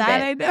love care of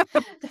that.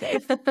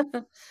 it. I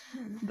know.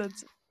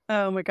 That's,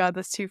 oh my God,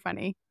 that's too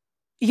funny.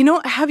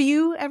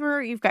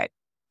 You've got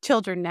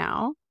children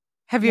now.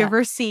 Have you Yeah.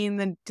 ever seen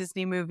the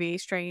Disney movie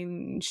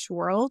Strange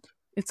World?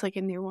 It's like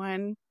a new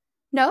one.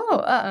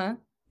 No.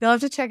 You'll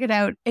have to check it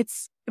out.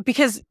 It's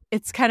because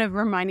it's kind of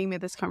reminding me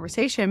of this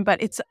conversation,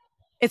 but it's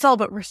all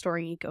about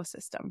restoring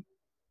ecosystem.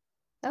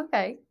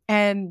 Okay.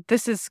 And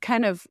this is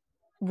kind of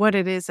what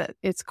it is at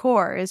its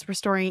core, is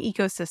restoring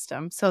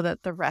ecosystem so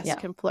that the rest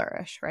can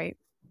flourish, right?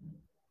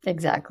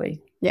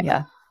 Exactly. Yeah.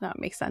 Yeah. That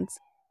makes sense.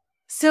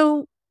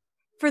 So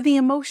for the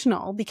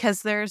emotional,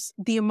 because there's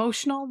the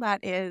emotional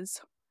that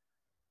is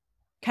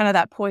kind of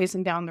that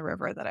poison down the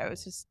river that I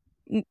was just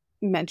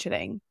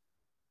mentioning.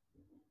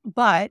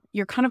 But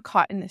you're kind of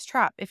caught in this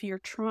trap. If you're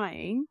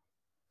trying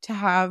to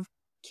have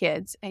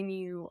kids and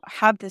you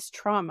have this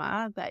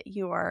trauma that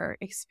you are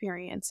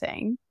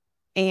experiencing,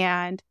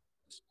 and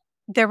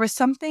there was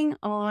something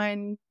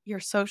on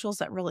your socials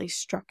that really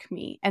struck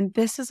me. And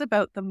this is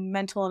about the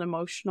mental and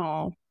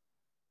emotional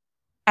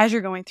as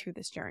you're going through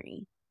this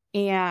journey.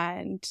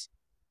 And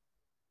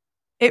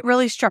it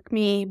really struck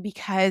me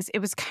because it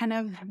was kind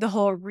of the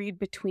whole read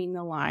between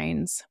the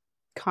lines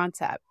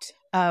concept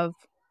of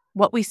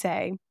what we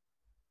say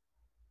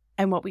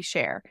and what we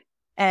share.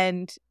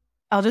 And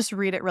I'll just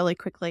read it really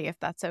quickly if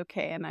that's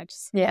okay. And I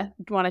just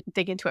want to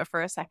dig into it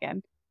for a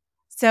second.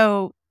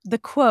 So the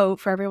quote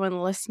for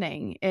everyone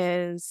listening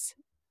is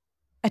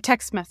a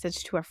text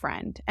message to a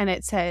friend. And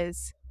it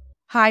says,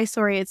 "Hi,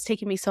 sorry it's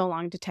taken me so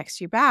long to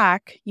text you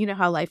back. You know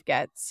how life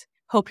gets.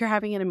 Hope you're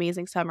having an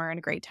amazing summer and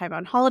a great time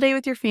on holiday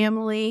with your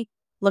family.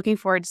 Looking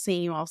forward to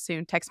seeing you all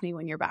soon. Text me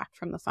when you're back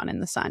from the fun in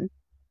the sun."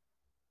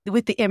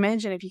 With the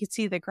image, and if you could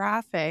see the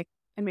graphic,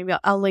 and maybe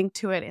I'll link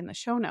to it in the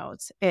show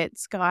notes,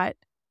 it's got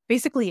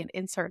basically an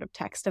insert of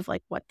text of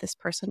like what this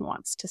person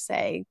wants to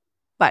say,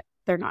 but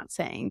they're not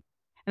saying.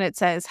 And it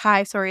says,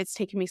 "Hi, sorry it's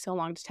taken me so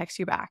long to text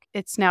you back.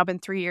 It's now been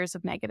 3 years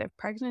of negative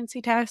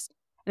pregnancy tests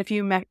and a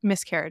few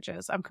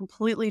miscarriages. I'm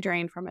completely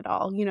drained from it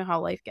all. You know how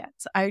life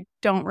gets. I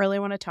don't really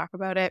want to talk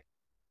about it,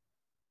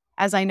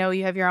 as I know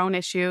you have your own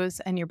issues,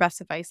 and your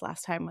best advice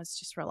last time was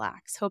just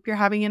relax. Hope you're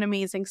having an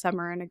amazing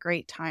summer and a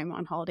great time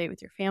on holiday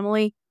with your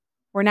family.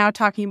 We're now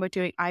talking about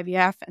doing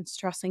IVF and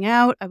stressing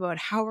out about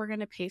how we're going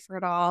to pay for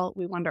it all.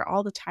 We wonder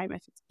all the time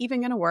if it's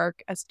even going to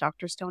work, as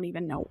doctors don't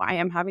even know why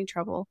I'm having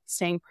trouble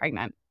staying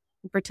pregnant.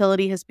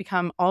 Fertility has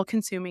become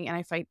all-consuming, and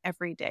I fight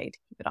every day to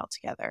keep it all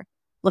together.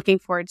 Looking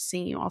forward to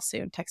seeing you all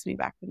soon. Text me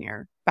back when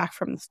you're back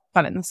from the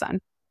fun in the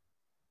sun."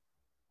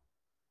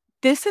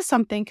 This is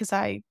something because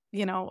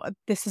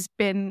this has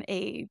been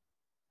a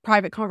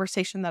private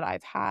conversation that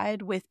I've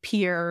had with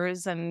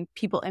peers and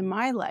people in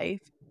my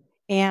life,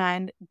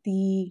 and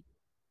the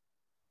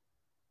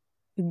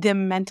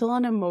mental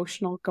and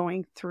emotional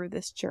going through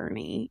this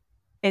journey,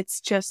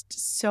 it's just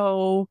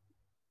so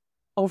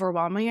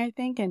overwhelming, I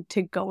think, and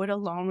to go it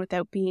alone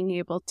without being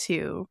able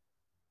to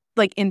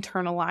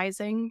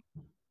internalizing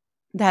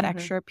that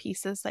extra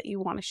pieces that you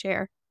want to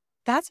share.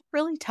 That's a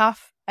really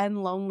tough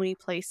and lonely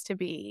place to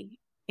be.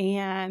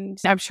 And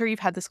I'm sure you've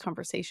had this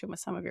conversation with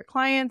some of your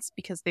clients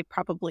because they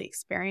probably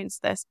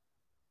experienced this.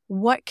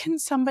 What can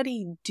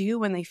somebody do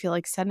when they feel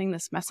like sending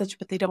this message,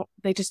 but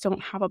they just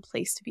don't have a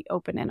place to be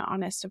open and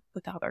honest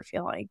with how they're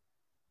feeling?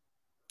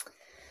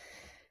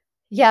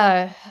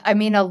 Yeah. I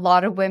mean, a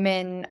lot of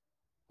women,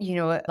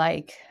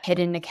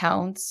 hidden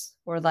accounts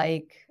or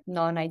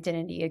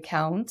non-identity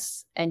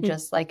accounts and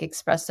just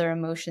express their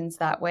emotions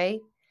that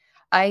way.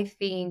 I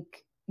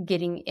think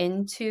getting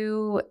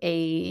into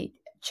a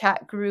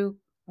chat group,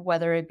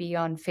 whether it be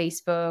on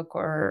Facebook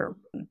or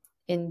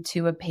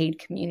into a paid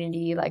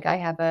community, like I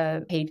have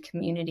a paid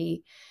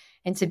community,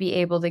 and to be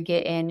able to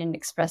get in and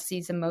express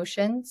these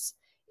emotions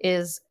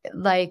is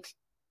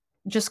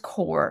just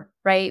core,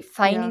 right?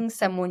 Finding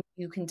someone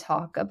you can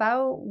talk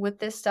about with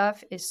this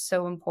stuff is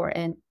so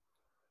important.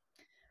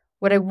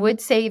 What I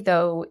would say,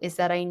 though, is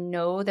that I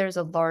know there's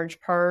a large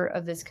part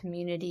of this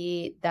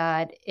community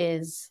that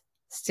is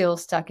still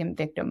stuck in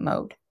victim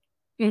mode.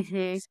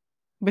 Mm-hmm.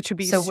 Which would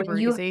be So super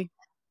easy.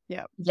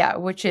 Yeah. Yeah,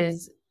 which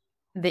is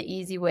the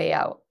easy way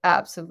out.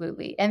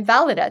 Absolutely. And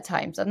valid at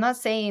times. I'm not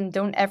saying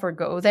don't ever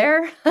go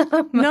there.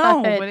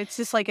 No, but it's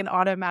just like an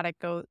automatic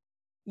go.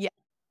 Yeah.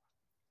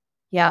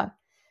 Yeah.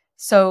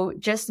 So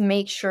just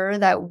make sure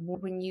that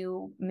when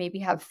you maybe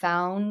have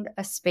found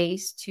a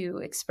space to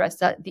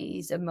express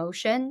these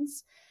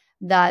emotions,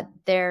 that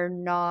they're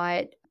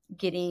not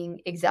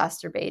getting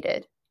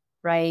exacerbated,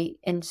 right?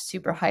 And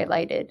super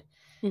highlighted.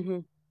 Mm-hmm.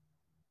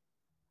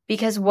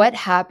 Because what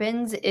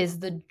happens is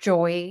the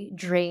joy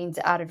drains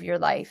out of your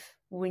life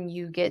when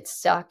you get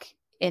stuck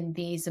in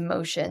these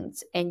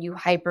emotions and you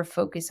hyper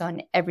focus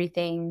on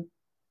everything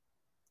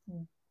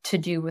to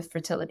do with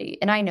fertility.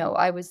 And I know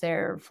I was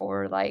there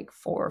for like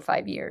 4 or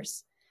 5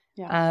 years.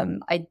 Yeah.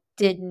 I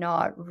did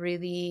not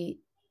really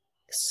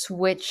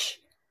switch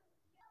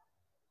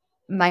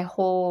my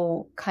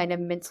whole kind of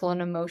mental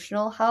and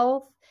emotional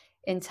health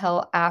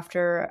until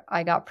after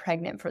I got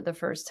pregnant for the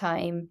first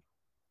time.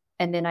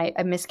 And then I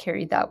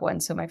miscarried that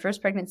one. So my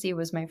first pregnancy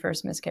was my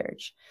first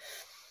miscarriage.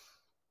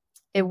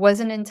 It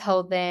wasn't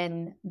until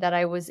then that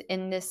I was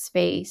in this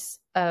space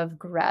of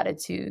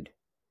gratitude.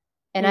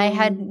 And I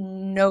had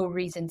Mm, no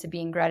reason to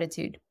be in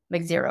gratitude,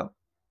 like zero.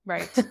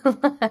 right.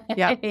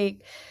 Yeah.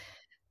 Like,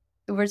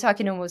 we're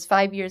talking almost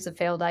 5 years of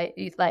failed,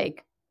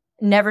 like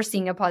never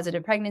seeing a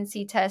positive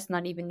pregnancy test,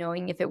 not even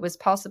knowing if it was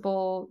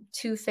possible,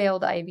 2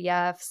 failed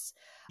IVFs,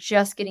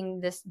 just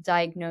getting this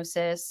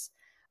diagnosis.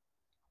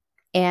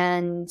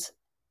 And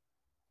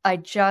I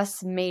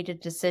just made a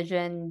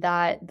decision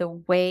that the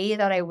way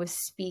that I was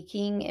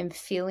speaking and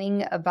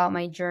feeling about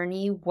my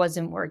journey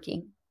wasn't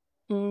working.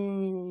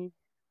 Mm,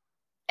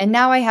 And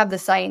now I have the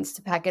science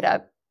to back it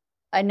up.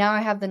 And now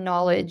I have the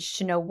knowledge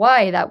to know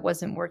why that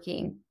wasn't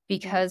working. yeah.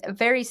 Because a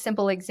very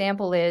simple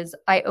example is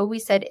I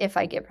always said, if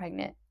I get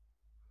pregnant.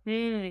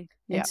 Yeah.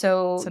 And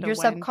so Instead of your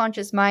when.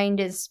 subconscious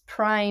mind is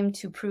primed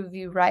to prove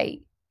you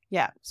right.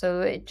 Yeah. So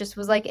it just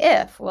was like,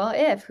 if,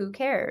 who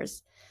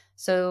cares?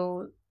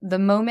 So the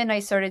moment I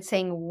started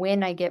saying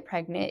when I get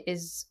pregnant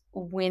is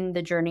when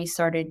the journey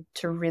started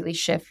to really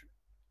shift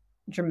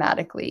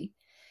dramatically.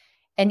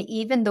 And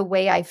even the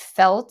way I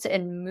felt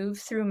and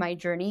moved through my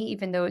journey,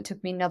 even though it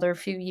took me another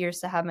few years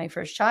to have my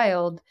first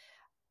child,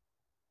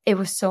 it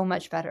was so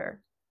much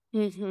better.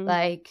 Mm-hmm.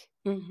 Like,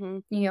 Mm-hmm.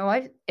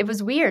 it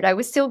was weird. I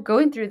was still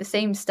going through the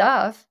same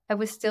stuff. I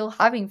was still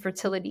having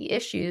fertility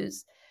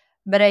issues,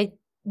 but I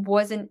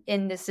wasn't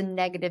in this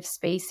negative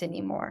space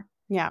anymore.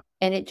 Yeah.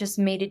 And it just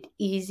made it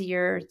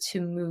easier to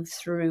move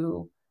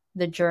through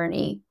the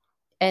journey.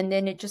 And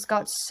then it just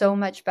got so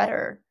much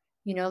better.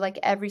 Like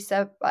every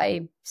step,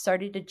 I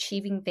started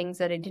achieving things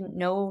that I didn't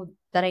know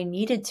that I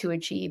needed to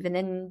achieve. And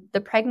then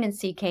the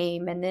pregnancy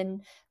came, and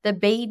then the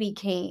baby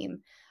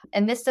came.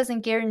 And this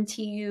doesn't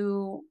guarantee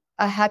you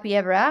a happy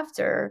ever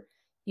after.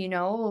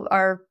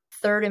 Our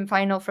third and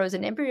final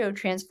frozen embryo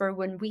transfer,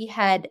 when we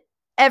had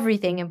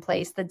everything in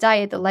place, the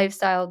diet, the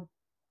lifestyle,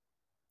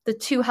 the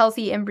 2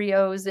 healthy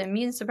embryos, the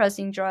immune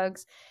suppressing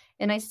drugs,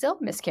 and I still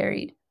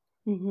miscarried.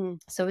 Mm-hmm.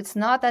 So it's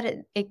not that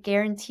it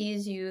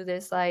guarantees you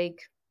this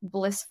like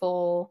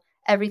blissful,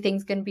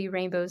 everything's going to be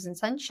rainbows and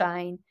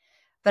sunshine.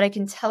 But I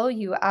can tell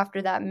you,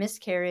 after that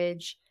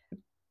miscarriage,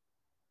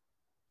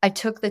 I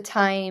took the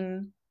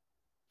time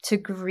to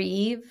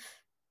grieve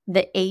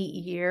the 8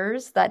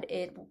 years that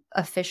it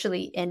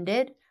officially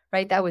ended,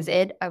 right? That was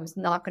it. I was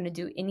not going to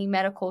do any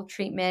medical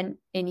treatment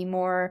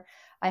anymore.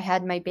 I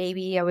had my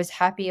baby. I was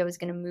happy. I was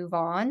going to move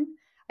on.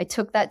 I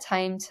took that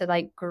time to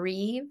like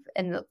grieve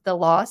and the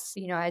loss.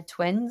 I had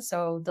twins,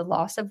 so the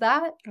loss of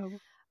that. Oh.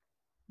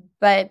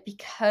 But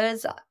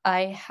because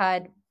I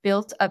had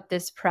built up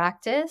this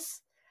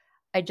practice,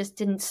 I just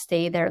didn't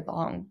stay there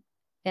long.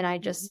 And I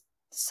just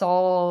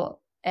saw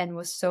and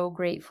was so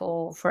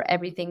grateful for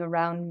everything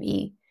around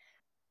me.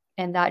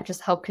 And that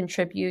just helped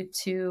contribute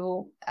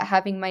to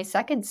having my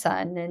second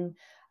son. And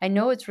I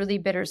know it's really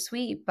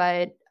bittersweet,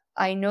 but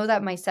I know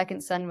that my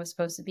second son was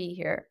supposed to be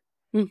here,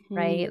 Mm-hmm.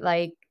 right?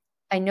 Like,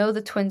 I know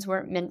the twins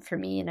weren't meant for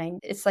me. And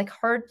it's like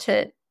hard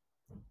to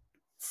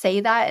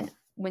say that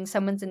when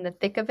someone's in the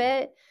thick of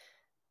it,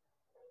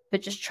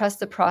 but just trust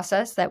the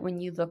process that when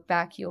you look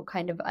back, you'll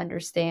kind of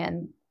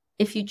understand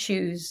if you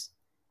choose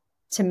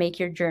to make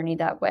your journey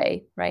that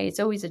way, right? It's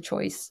always a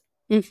choice.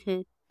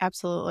 Mm-hmm.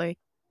 Absolutely.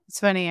 It's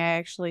funny. I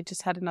actually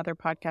just had another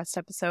podcast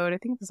episode. I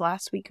think it was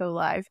last week go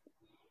live.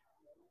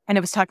 And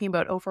it was talking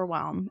about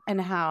overwhelm and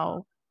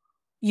how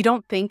you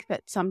don't think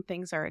that some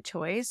things are a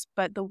choice,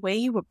 but the way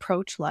you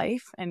approach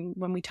life. And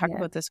when we talk Yeah.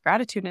 about this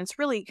gratitude, and it's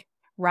really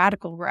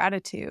radical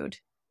gratitude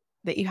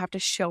that you have to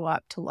show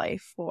up to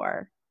life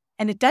for.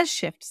 And it does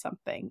shift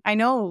something. I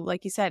know,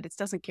 like you said, it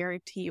doesn't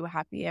guarantee you a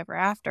happy ever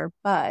after,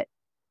 but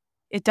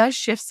it does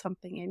shift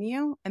something in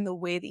you and the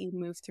way that you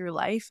move through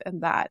life.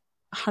 And that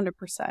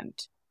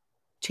 100%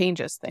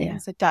 changes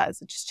things. Yeah. It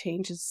does. It just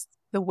changes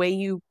the way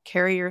you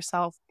carry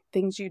yourself,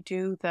 things you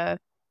do, the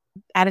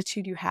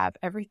attitude you have,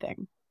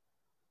 everything.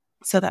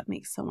 So that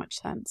makes so much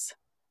sense.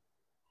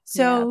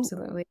 Yeah, So,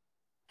 absolutely.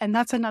 and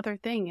that's another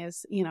thing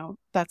is,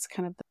 that's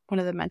kind of one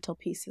of the mental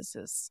pieces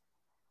is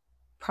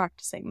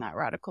practicing that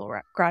radical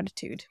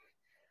gratitude.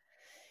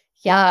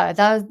 Yeah,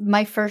 that was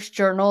my first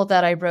journal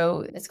that I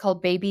wrote. It's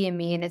called Baby and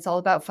Me, and it's all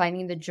about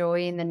finding the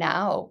joy in the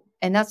now.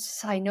 And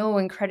that's, I know,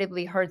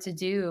 incredibly hard to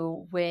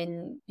do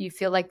when you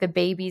feel like the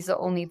baby's the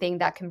only thing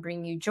that can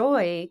bring you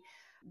joy.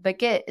 But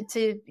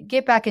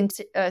get back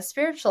into a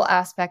spiritual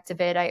aspect of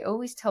it, I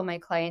always tell my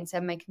clients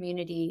and my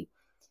community,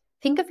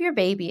 think of your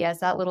baby as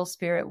that little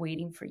spirit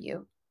waiting for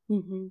you.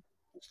 Mm-hmm.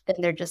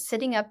 And they're just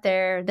sitting up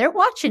there, they're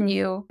watching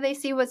you, they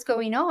see what's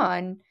going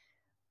on.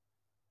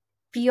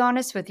 Be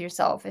honest with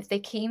yourself. If they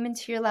came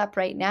into your lap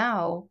right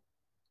now,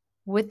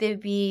 would they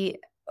be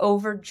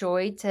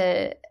overjoyed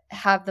to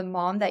have the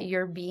mom that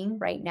you're being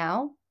right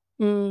now?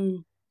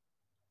 Mm,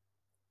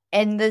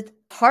 And the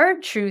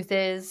hard truth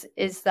is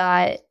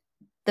that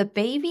the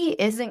baby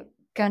isn't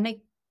gonna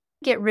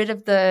get rid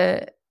of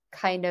the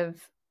kind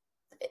of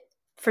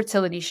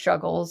fertility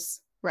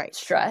struggles, right.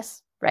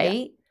 stress, Yeah.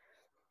 right?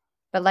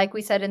 But like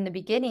we said in the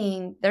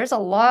beginning, there's a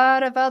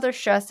lot of other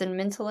stress and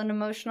mental and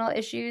emotional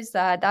issues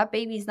that that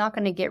baby's not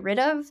going to get rid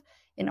of.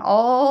 In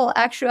all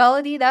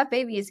actuality, that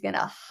baby is going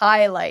to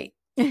highlight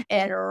and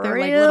They're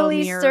like little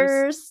really mirrors.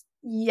 stirs.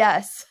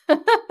 Yes.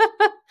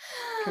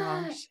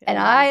 Gosh. And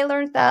Yeah. I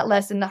learned that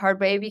lesson the hard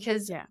way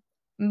because Yeah.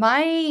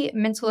 my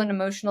mental and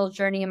emotional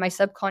journey and my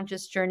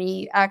subconscious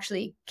journey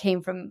actually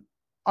came from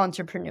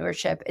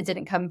entrepreneurship. It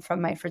didn't come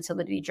from my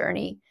fertility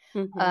journey.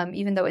 Mm-hmm.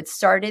 Even though it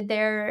started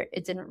there,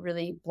 it didn't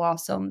really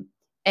blossom.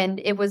 And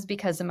it was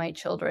because of my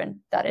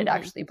children that it Mm-hmm.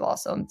 actually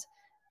blossomed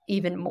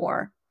even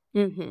more.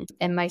 Mm-hmm.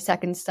 And my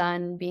second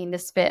son, being the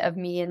spit of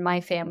me and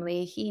my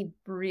family, he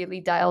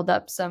really dialed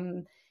up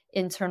some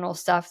internal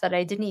stuff that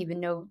I didn't even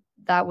know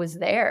that was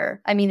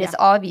there. I mean, Yeah. it's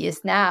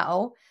obvious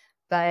now,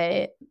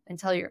 but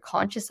until you're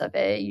conscious of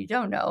it, you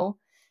don't know.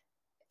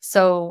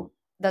 So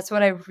that's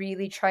what I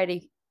really try to,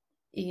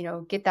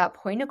 get that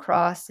point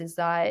across is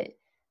that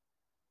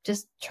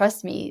just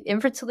trust me,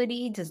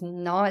 infertility does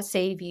not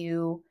save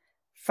you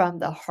from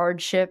the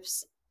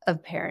hardships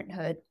of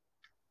parenthood.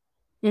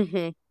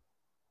 Mm-hmm.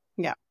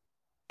 Yeah.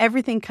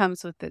 Everything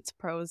comes with its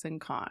pros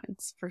and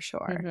cons for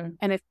sure. Mhm.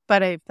 And if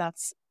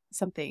that's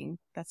something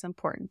that's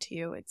important to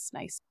you, it's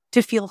nice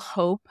to feel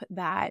hope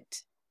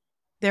that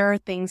there are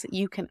things that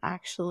you can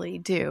actually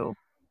do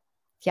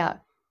Yeah.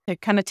 to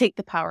kind of take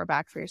the power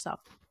back for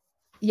yourself.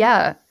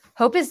 Yeah.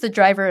 Hope is the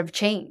driver of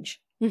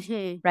change,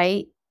 Mm-hmm.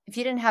 right? If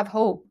you didn't have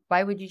hope,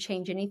 why would you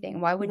change anything?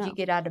 Why would you No.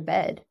 get out of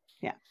bed?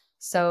 Yeah.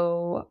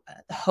 So,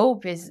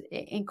 hope is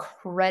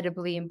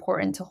incredibly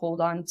important to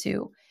hold on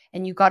to.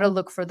 And you got to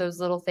look for those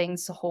little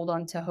things to hold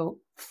on to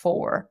hope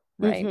for,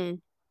 right? Mm-hmm.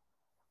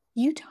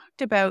 You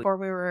talked about before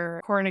we were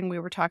recording, we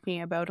were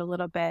talking about a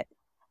little bit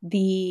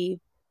the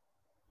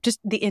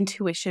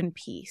intuition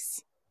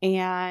piece.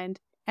 And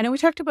I know we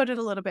talked about it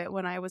a little bit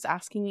when I was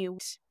asking you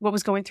what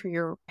was going through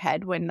your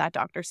head when that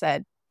doctor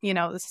said,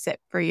 this is it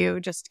for you,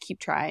 just keep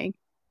trying.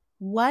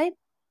 What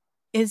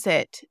is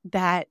it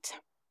that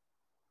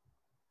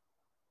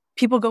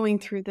people going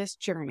through this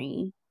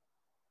journey,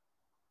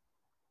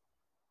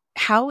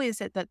 how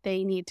is it that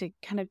they need to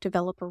kind of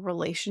develop a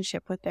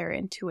relationship with their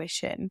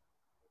intuition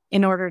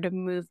in order to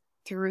move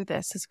through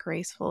this as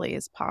gracefully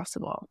as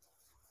possible?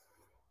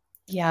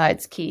 Yeah,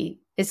 it's key.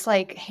 It's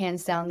like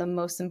hands down the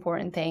most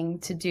important thing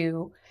to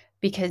do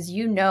because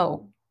you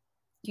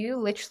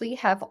literally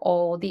have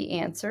all the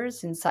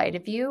answers inside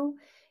of you.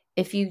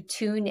 If you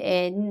tune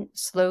in,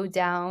 slow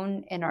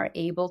down, and are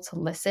able to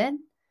listen,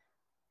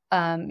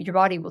 your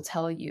body will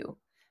tell you.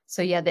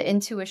 So, yeah, the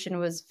intuition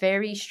was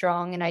very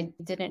strong, and I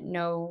didn't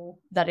know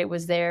that it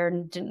was there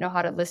and didn't know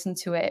how to listen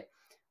to it.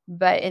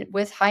 But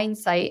with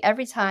hindsight,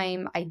 every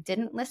time I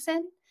didn't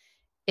listen,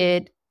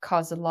 it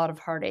caused a lot of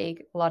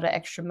heartache, a lot of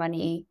extra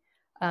money.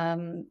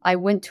 I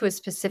went to a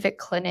specific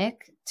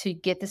clinic to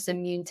get this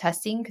immune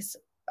testing because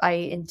I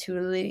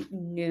intuitively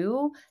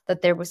knew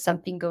that there was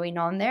something going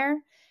on there.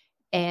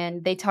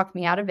 And they talked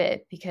me out of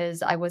it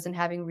because I wasn't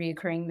having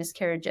reoccurring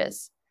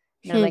miscarriages.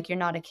 And they're Hmm. like, you're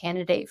not a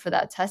candidate for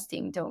that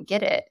testing. Don't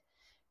get it.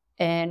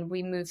 And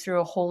we moved through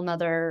a whole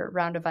nother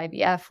round of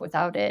IVF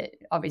without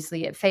it.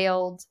 Obviously, it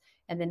failed.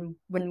 And then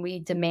when we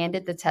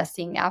demanded the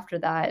testing after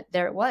that,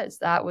 there it was.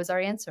 That was our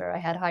answer. I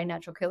had high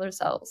natural killer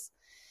cells.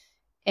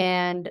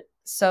 And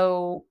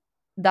so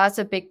that's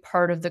a big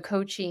part of the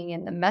coaching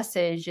and the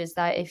message is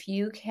that if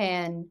you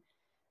can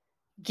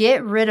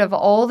get rid of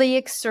all the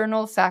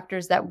external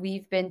factors that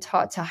we've been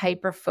taught to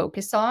hyper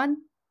focus on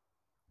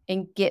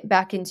and get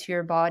back into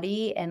your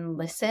body and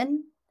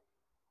listen,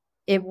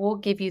 it will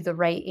give you the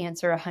right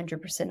answer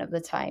 100% of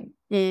the time.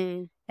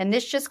 Mm. And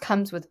this just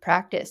comes with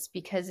practice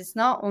because it's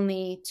not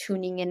only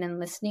tuning in and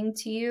listening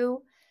to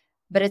you,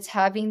 but it's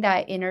having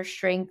that inner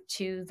strength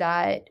to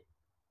that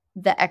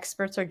the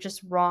experts are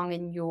just wrong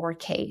in your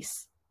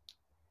case.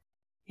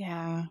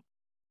 Yeah.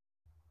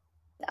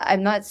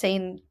 I'm not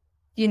saying,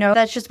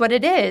 that's just what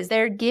it is.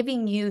 They're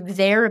giving you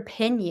their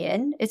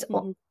opinion. It's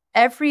Mm-hmm.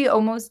 every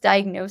almost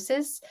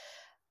diagnosis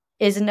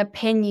is an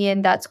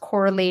opinion that's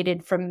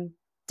correlated from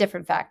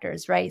different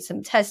factors, right?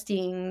 Some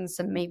testing,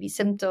 some maybe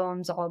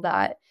symptoms, all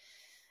that.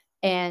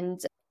 And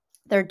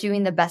they're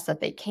doing the best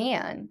that they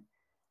can.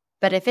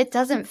 But if it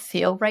doesn't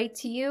feel right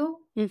to you,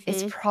 it's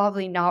Mm-hmm.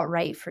 probably not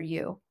right for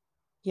you.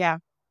 Yeah.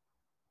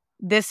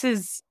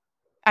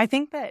 I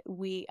think that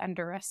we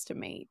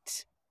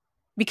underestimate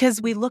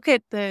because we look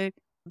at the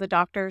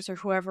doctors or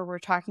whoever we're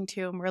talking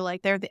to and we're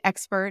like, they're the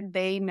expert.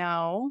 They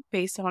know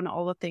based on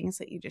all the things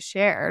that you just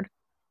shared,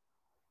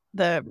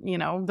 the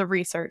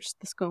research,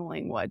 the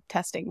schooling, what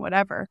testing,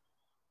 whatever.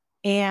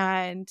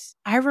 And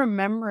I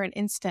remember an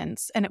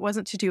instance, and it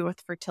wasn't to do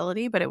with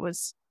fertility, but it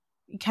was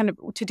kind of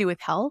to do with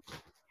health,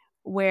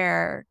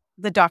 where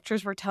the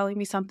doctors were telling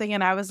me something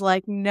and I was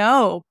like,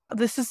 no,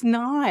 this is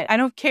not, I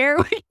don't care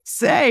what you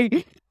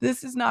say.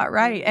 This is not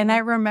right. And I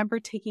remember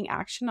taking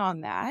action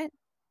on that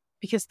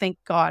because thank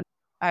God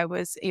I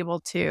was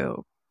able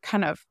to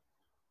kind of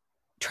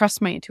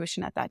trust my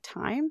intuition at that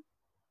time.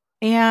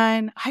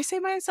 And I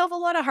saved myself a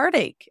lot of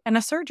heartache and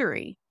a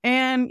surgery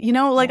and,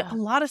 like a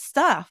lot of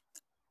stuff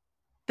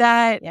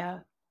that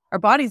our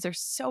bodies are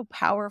so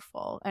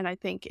powerful. And I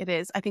think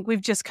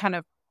we've just kind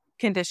of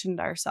conditioned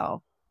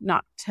ourselves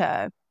not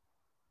to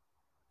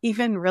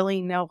even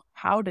really know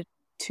how to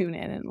tune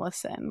in and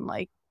listen.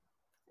 Like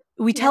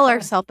we tell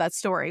ourselves that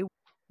story.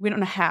 We don't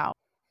know how.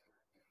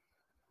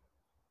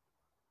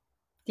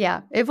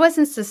 Yeah, it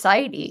wasn't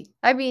society.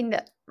 I mean,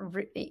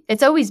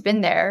 it's always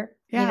been there.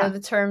 Yeah. The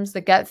terms,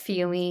 the gut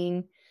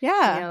feeling,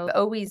 Yeah.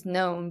 always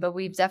known, but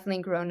we've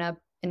definitely grown up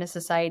in a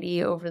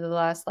society over the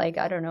last,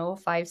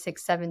 5,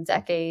 6, 7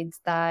 decades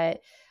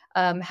that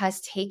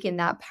has taken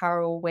that power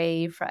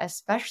away,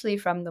 especially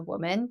from the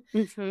woman,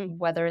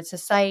 whether it's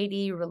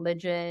society,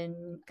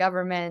 religion,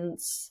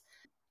 governments,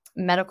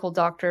 medical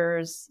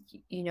doctors,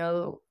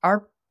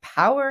 our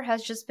power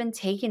has just been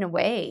taken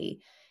away.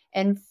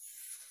 And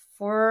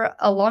for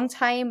a long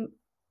time,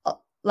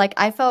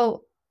 I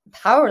felt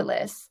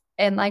powerless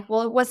and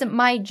well, it wasn't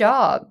my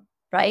job,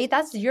 right?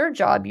 That's your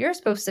job. You're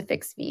supposed to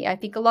fix me. I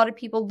think a lot of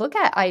people look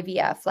at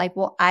IVF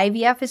well,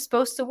 IVF is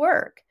supposed to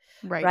work,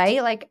 right?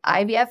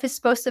 IVF is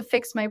supposed to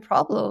fix my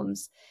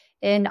problems.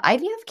 And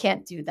IVF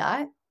can't do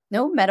that.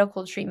 No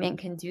medical treatment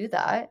can do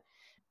that.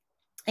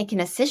 It can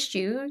assist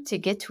you to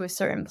get to a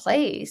certain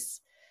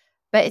place,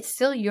 but it's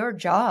still your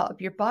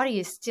job. Your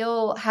body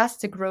still has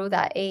to grow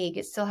that egg.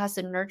 It still has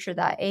to nurture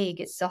that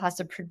egg. It still has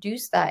to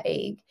produce that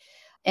egg.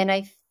 And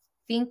I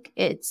think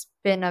it's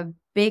been a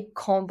big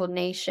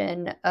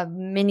combination of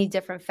many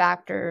different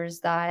factors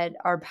that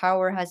our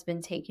power has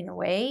been taken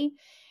away.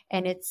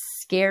 And it's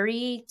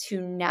scary to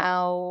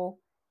now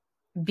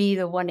be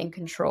the one in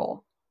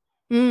control.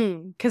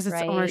 Because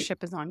its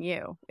ownership is on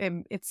you.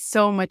 It's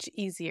so much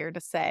easier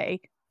to say,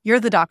 you're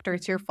the doctor,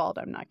 it's your fault,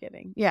 I'm not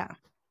kidding. Yeah,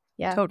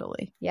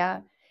 totally. Yeah.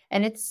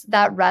 And it's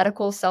that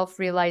radical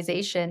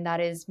self-realization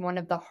that is one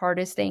of the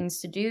hardest things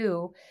to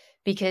do,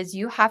 because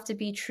you have to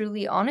be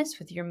truly honest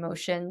with your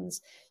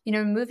emotions.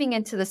 Moving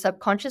into the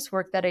subconscious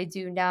work that I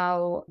do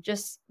now,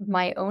 just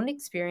my own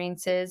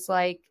experiences,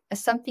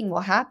 something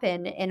will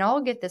happen and I'll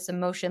get this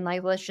emotion,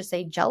 let's just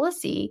say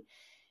jealousy.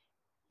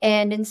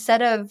 And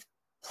instead of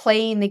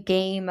playing the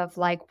game of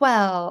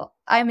well,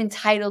 I'm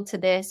entitled to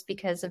this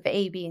because of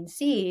A, B, and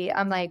C,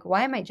 I'm like,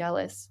 why am I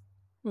jealous?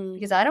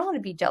 Because I don't want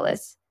to be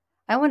jealous.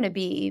 I want to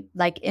be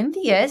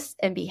envious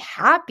and be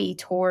happy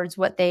towards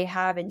what they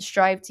have and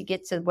strive to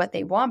get to what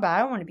they want. But I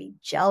don't want to be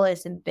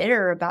jealous and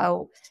bitter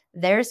about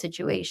their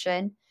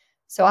situation.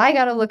 So I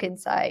got to look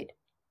inside.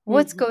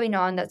 What's going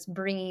on that's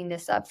bringing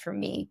this up for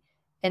me?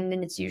 And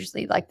then it's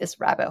usually this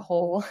rabbit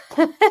hole.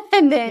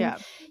 And then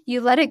you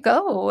let it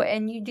go.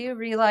 And you do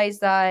realize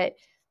that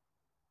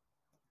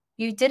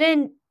you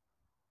didn't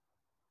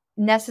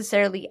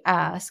necessarily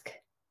ask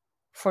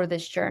for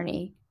this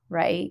journey,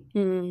 right?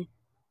 But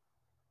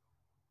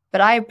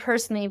I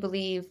personally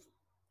believe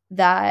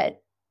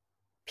that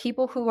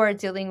people who are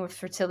dealing with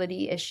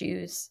fertility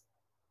issues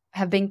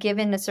have been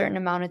given a certain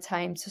amount of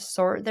time to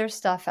sort their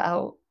stuff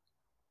out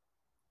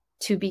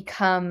to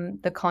become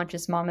the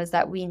conscious mamas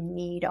that we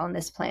need on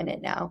this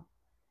planet now.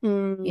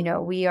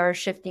 We are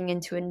shifting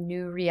into a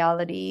new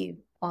reality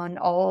on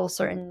all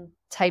certain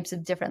types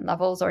of different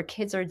levels. Our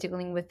kids are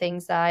dealing with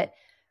things that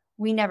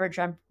we never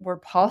dreamt were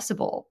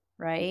possible,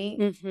 right?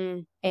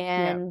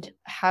 And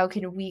how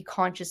can we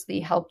consciously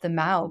help them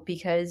out?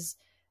 Because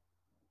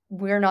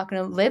we're not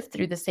going to live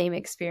through the same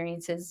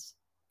experiences.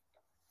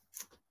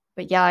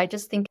 But yeah, I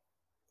just think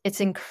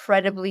it's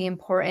incredibly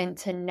important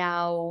to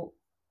now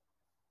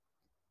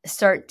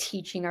start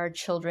teaching our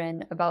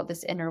children about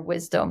this inner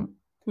wisdom.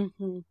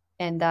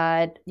 And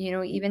that,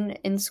 even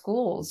in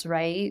schools,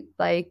 right?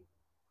 My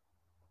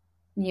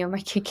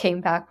kid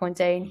came back one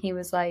day and he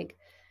was like,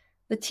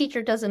 the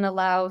teacher doesn't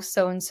allow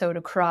so-and-so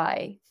to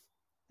cry.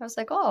 I was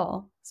like,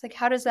 oh, it's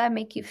how does that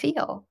make you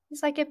feel?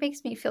 He's like, it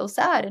makes me feel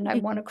sad and I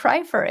want to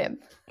cry for him.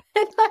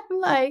 And I'm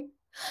like,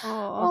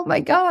 oh my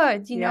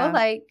God,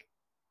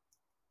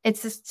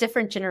 it's this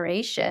different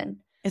generation.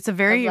 It's a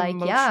very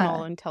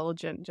emotional,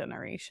 intelligent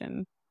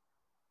generation.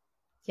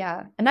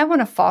 Yeah. And I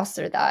want to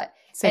foster that.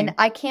 Same. And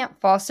I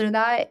can't foster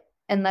that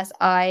unless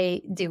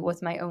I deal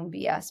with my own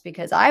BS,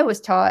 because I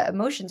was taught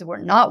emotions were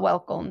not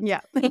welcome.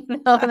 Yeah. They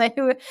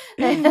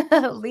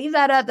leave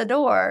that at the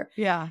door.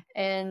 Yeah.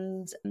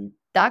 And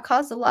that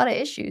caused a lot of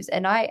issues.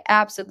 And I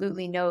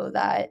absolutely know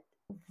that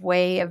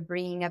way of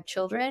bringing up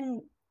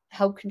children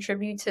helped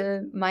contribute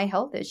to my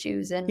health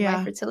issues and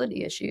my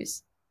fertility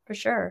issues, for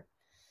sure.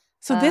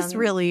 So this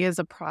really is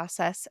a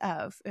process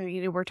of,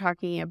 we're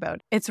talking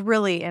about, it's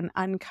really an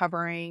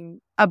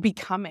uncovering, a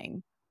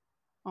becoming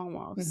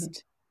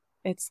almost.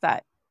 It's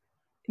that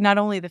not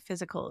only the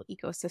physical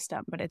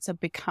ecosystem, but it's a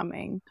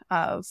becoming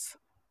of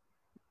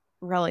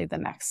really the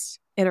next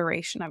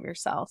iteration of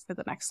yourself or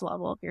the next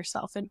level of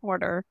yourself in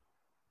order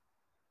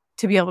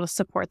to be able to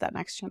support that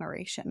next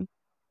generation.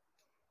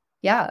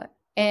 Yeah.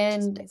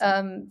 And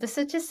the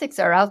statistics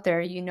are out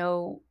there.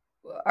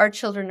 Our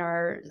children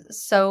are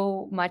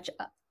so much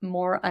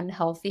more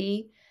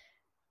unhealthy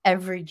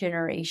every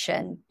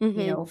generation,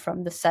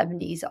 from the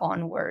 70s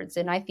onwards.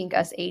 And I think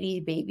us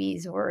 80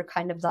 babies were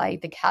kind of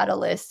like the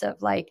catalyst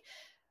of like,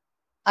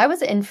 I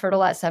was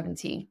infertile at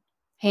 17,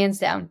 hands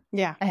down.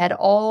 Yeah. I had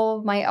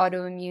all my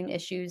autoimmune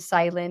issues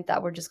silent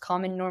that were just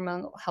common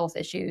normal health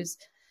issues.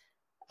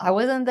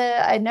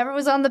 I never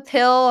was on the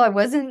pill. I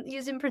wasn't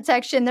using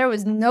protection. There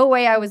was no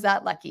way I was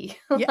that lucky.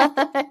 Yeah.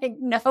 Like,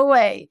 no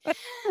way.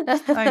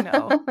 I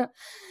know.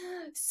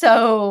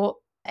 So,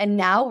 and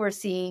now we're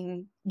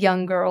seeing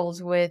young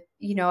girls with,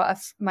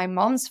 my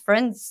mom's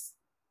friend's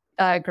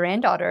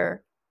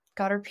granddaughter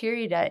got her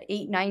period at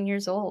 8, 9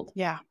 years old.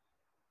 Yeah.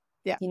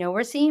 Yeah.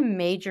 We're seeing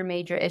major,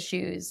 major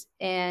issues.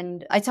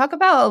 And I talk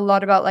a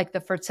lot about like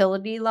the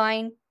fertility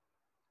line.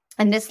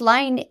 And this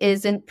line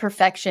isn't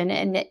perfection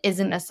and it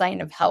isn't a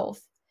sign of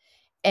health.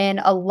 And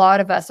a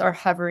lot of us are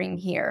hovering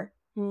here,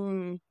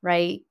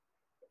 right?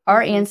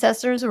 Our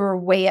ancestors were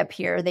way up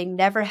here. They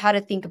never had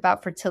to think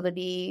about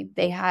fertility.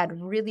 They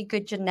had really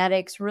good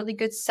genetics, really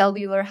good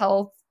cellular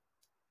health,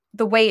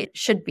 the way it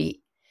should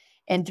be.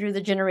 And through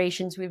the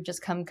generations, we've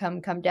just come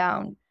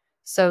down.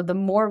 So the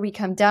more we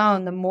come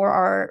down, the more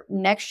our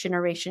next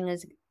generation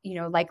is,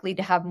 likely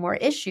to have more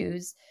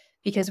issues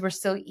because we're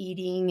still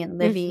eating and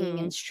living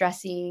and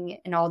stressing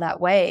and all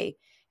that way.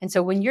 And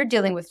so when you're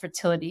dealing with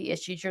fertility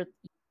issues, you're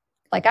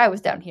like, I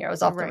was down here, I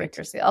was off the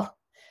Richter scale.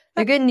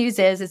 The good news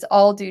is it's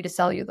all due to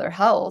cellular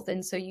health.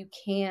 And so you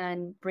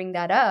can bring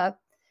that up.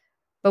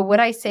 But what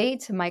I say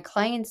to my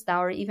clients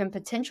now, or even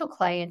potential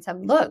clients,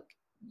 look,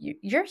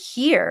 you're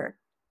here,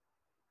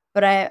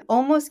 but I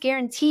almost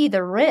guarantee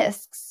the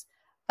risks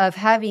of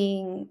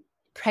having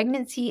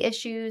pregnancy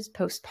issues,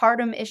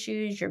 postpartum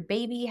issues, your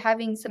baby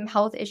having some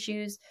health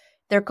issues,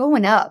 they're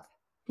going up,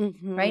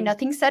 right?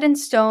 Nothing's set in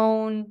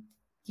stone.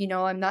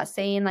 I'm not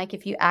saying like,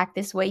 if you act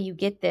this way, you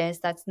get this.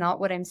 That's not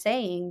what I'm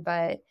saying,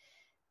 but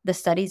the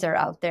studies are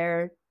out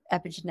there.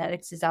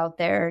 Epigenetics is out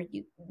there.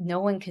 No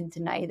one can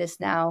deny this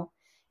now.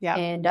 Yeah.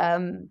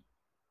 And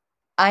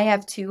I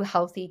have 2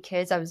 healthy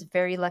kids. I was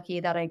very lucky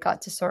that I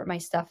got to sort my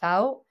stuff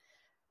out.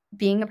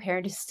 Being a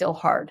parent is still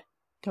hard.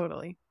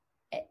 Totally.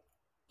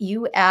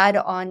 You add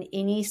on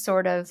any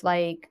sort of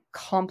like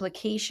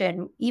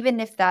complication, even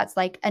if that's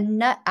like a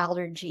nut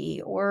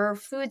allergy or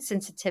food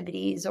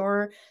sensitivities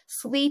or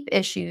sleep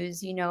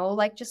issues,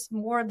 like just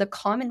more of the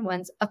common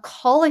ones, a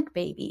colic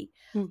baby,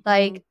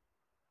 like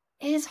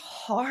it is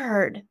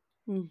hard.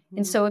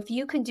 And so if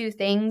you can do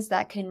things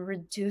that can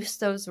reduce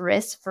those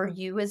risks for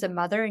you as a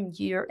mother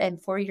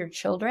and for your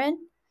children,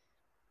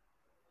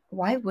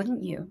 why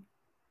wouldn't you?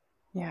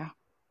 Yeah,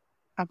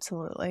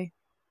 absolutely.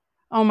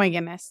 Oh my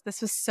goodness.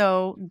 This was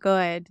so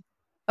good.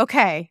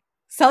 Okay.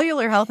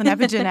 Cellular health and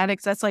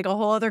epigenetics, that's like a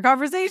whole other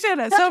conversation.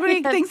 There's so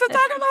many things to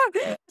talk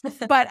about.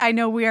 But I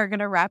know we are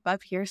going to wrap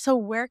up here. So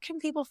where can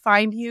people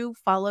find you,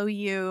 follow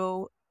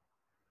you,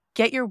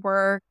 get your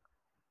work?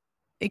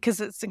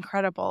 Because it's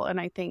incredible. And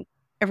I think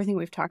everything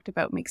we've talked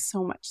about makes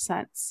so much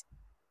sense.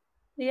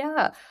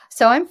 Yeah.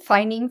 So I'm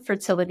finding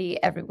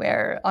fertility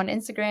everywhere on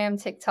Instagram,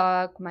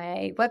 TikTok,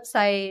 my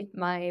website,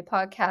 my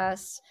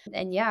podcast.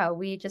 And yeah,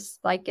 we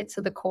just like get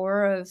to the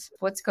core of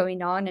what's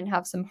going on and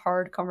have some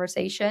hard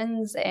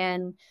conversations.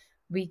 And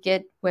we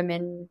get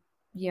women,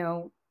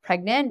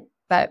 pregnant.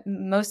 But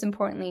most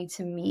importantly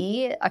to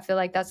me, I feel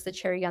like that's the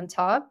cherry on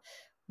top.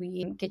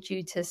 We get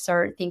you to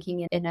start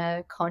thinking in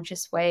a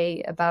conscious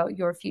way about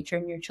your future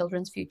and your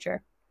children's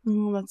future.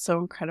 Oh, that's so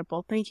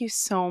incredible. Thank you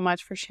so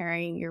much for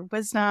sharing your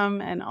wisdom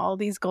and all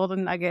these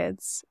golden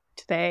nuggets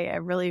today. I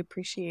really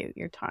appreciate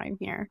your time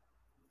here.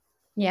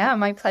 Yeah,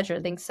 my pleasure.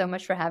 Thanks so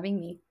much for having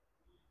me.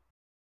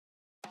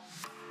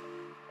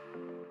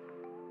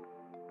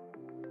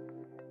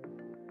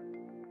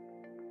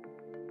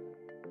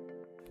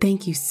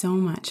 Thank you so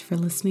much for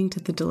listening to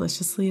the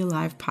Deliciously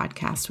Alive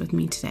podcast with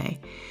me today.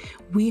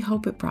 We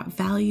hope it brought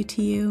value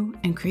to you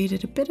and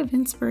created a bit of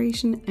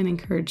inspiration and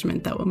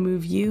encouragement that will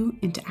move you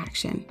into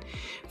action.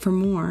 For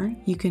more,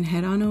 you can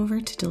head on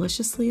over to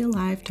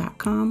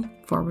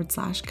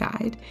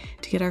deliciouslyalive.com/guide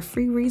to get our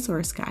free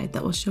resource guide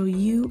that will show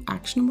you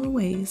actionable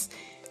ways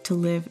to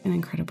live an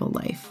incredible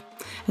life,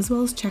 as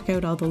well as check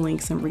out all the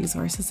links and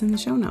resources in the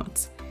show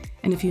notes.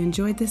 And if you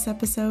enjoyed this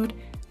episode,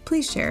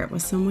 please share it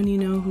with someone you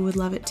know who would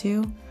love it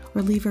too,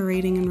 or leave a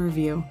rating and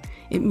review.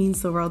 It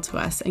means the world to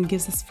us and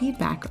gives us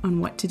feedback on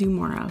what to do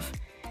more of.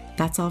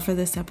 That's all for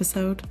this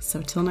episode,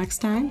 so till next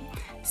time,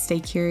 stay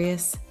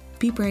curious,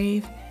 be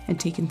brave, and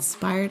take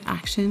inspired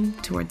action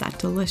toward that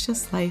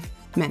delicious life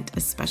meant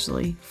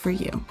especially for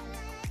you.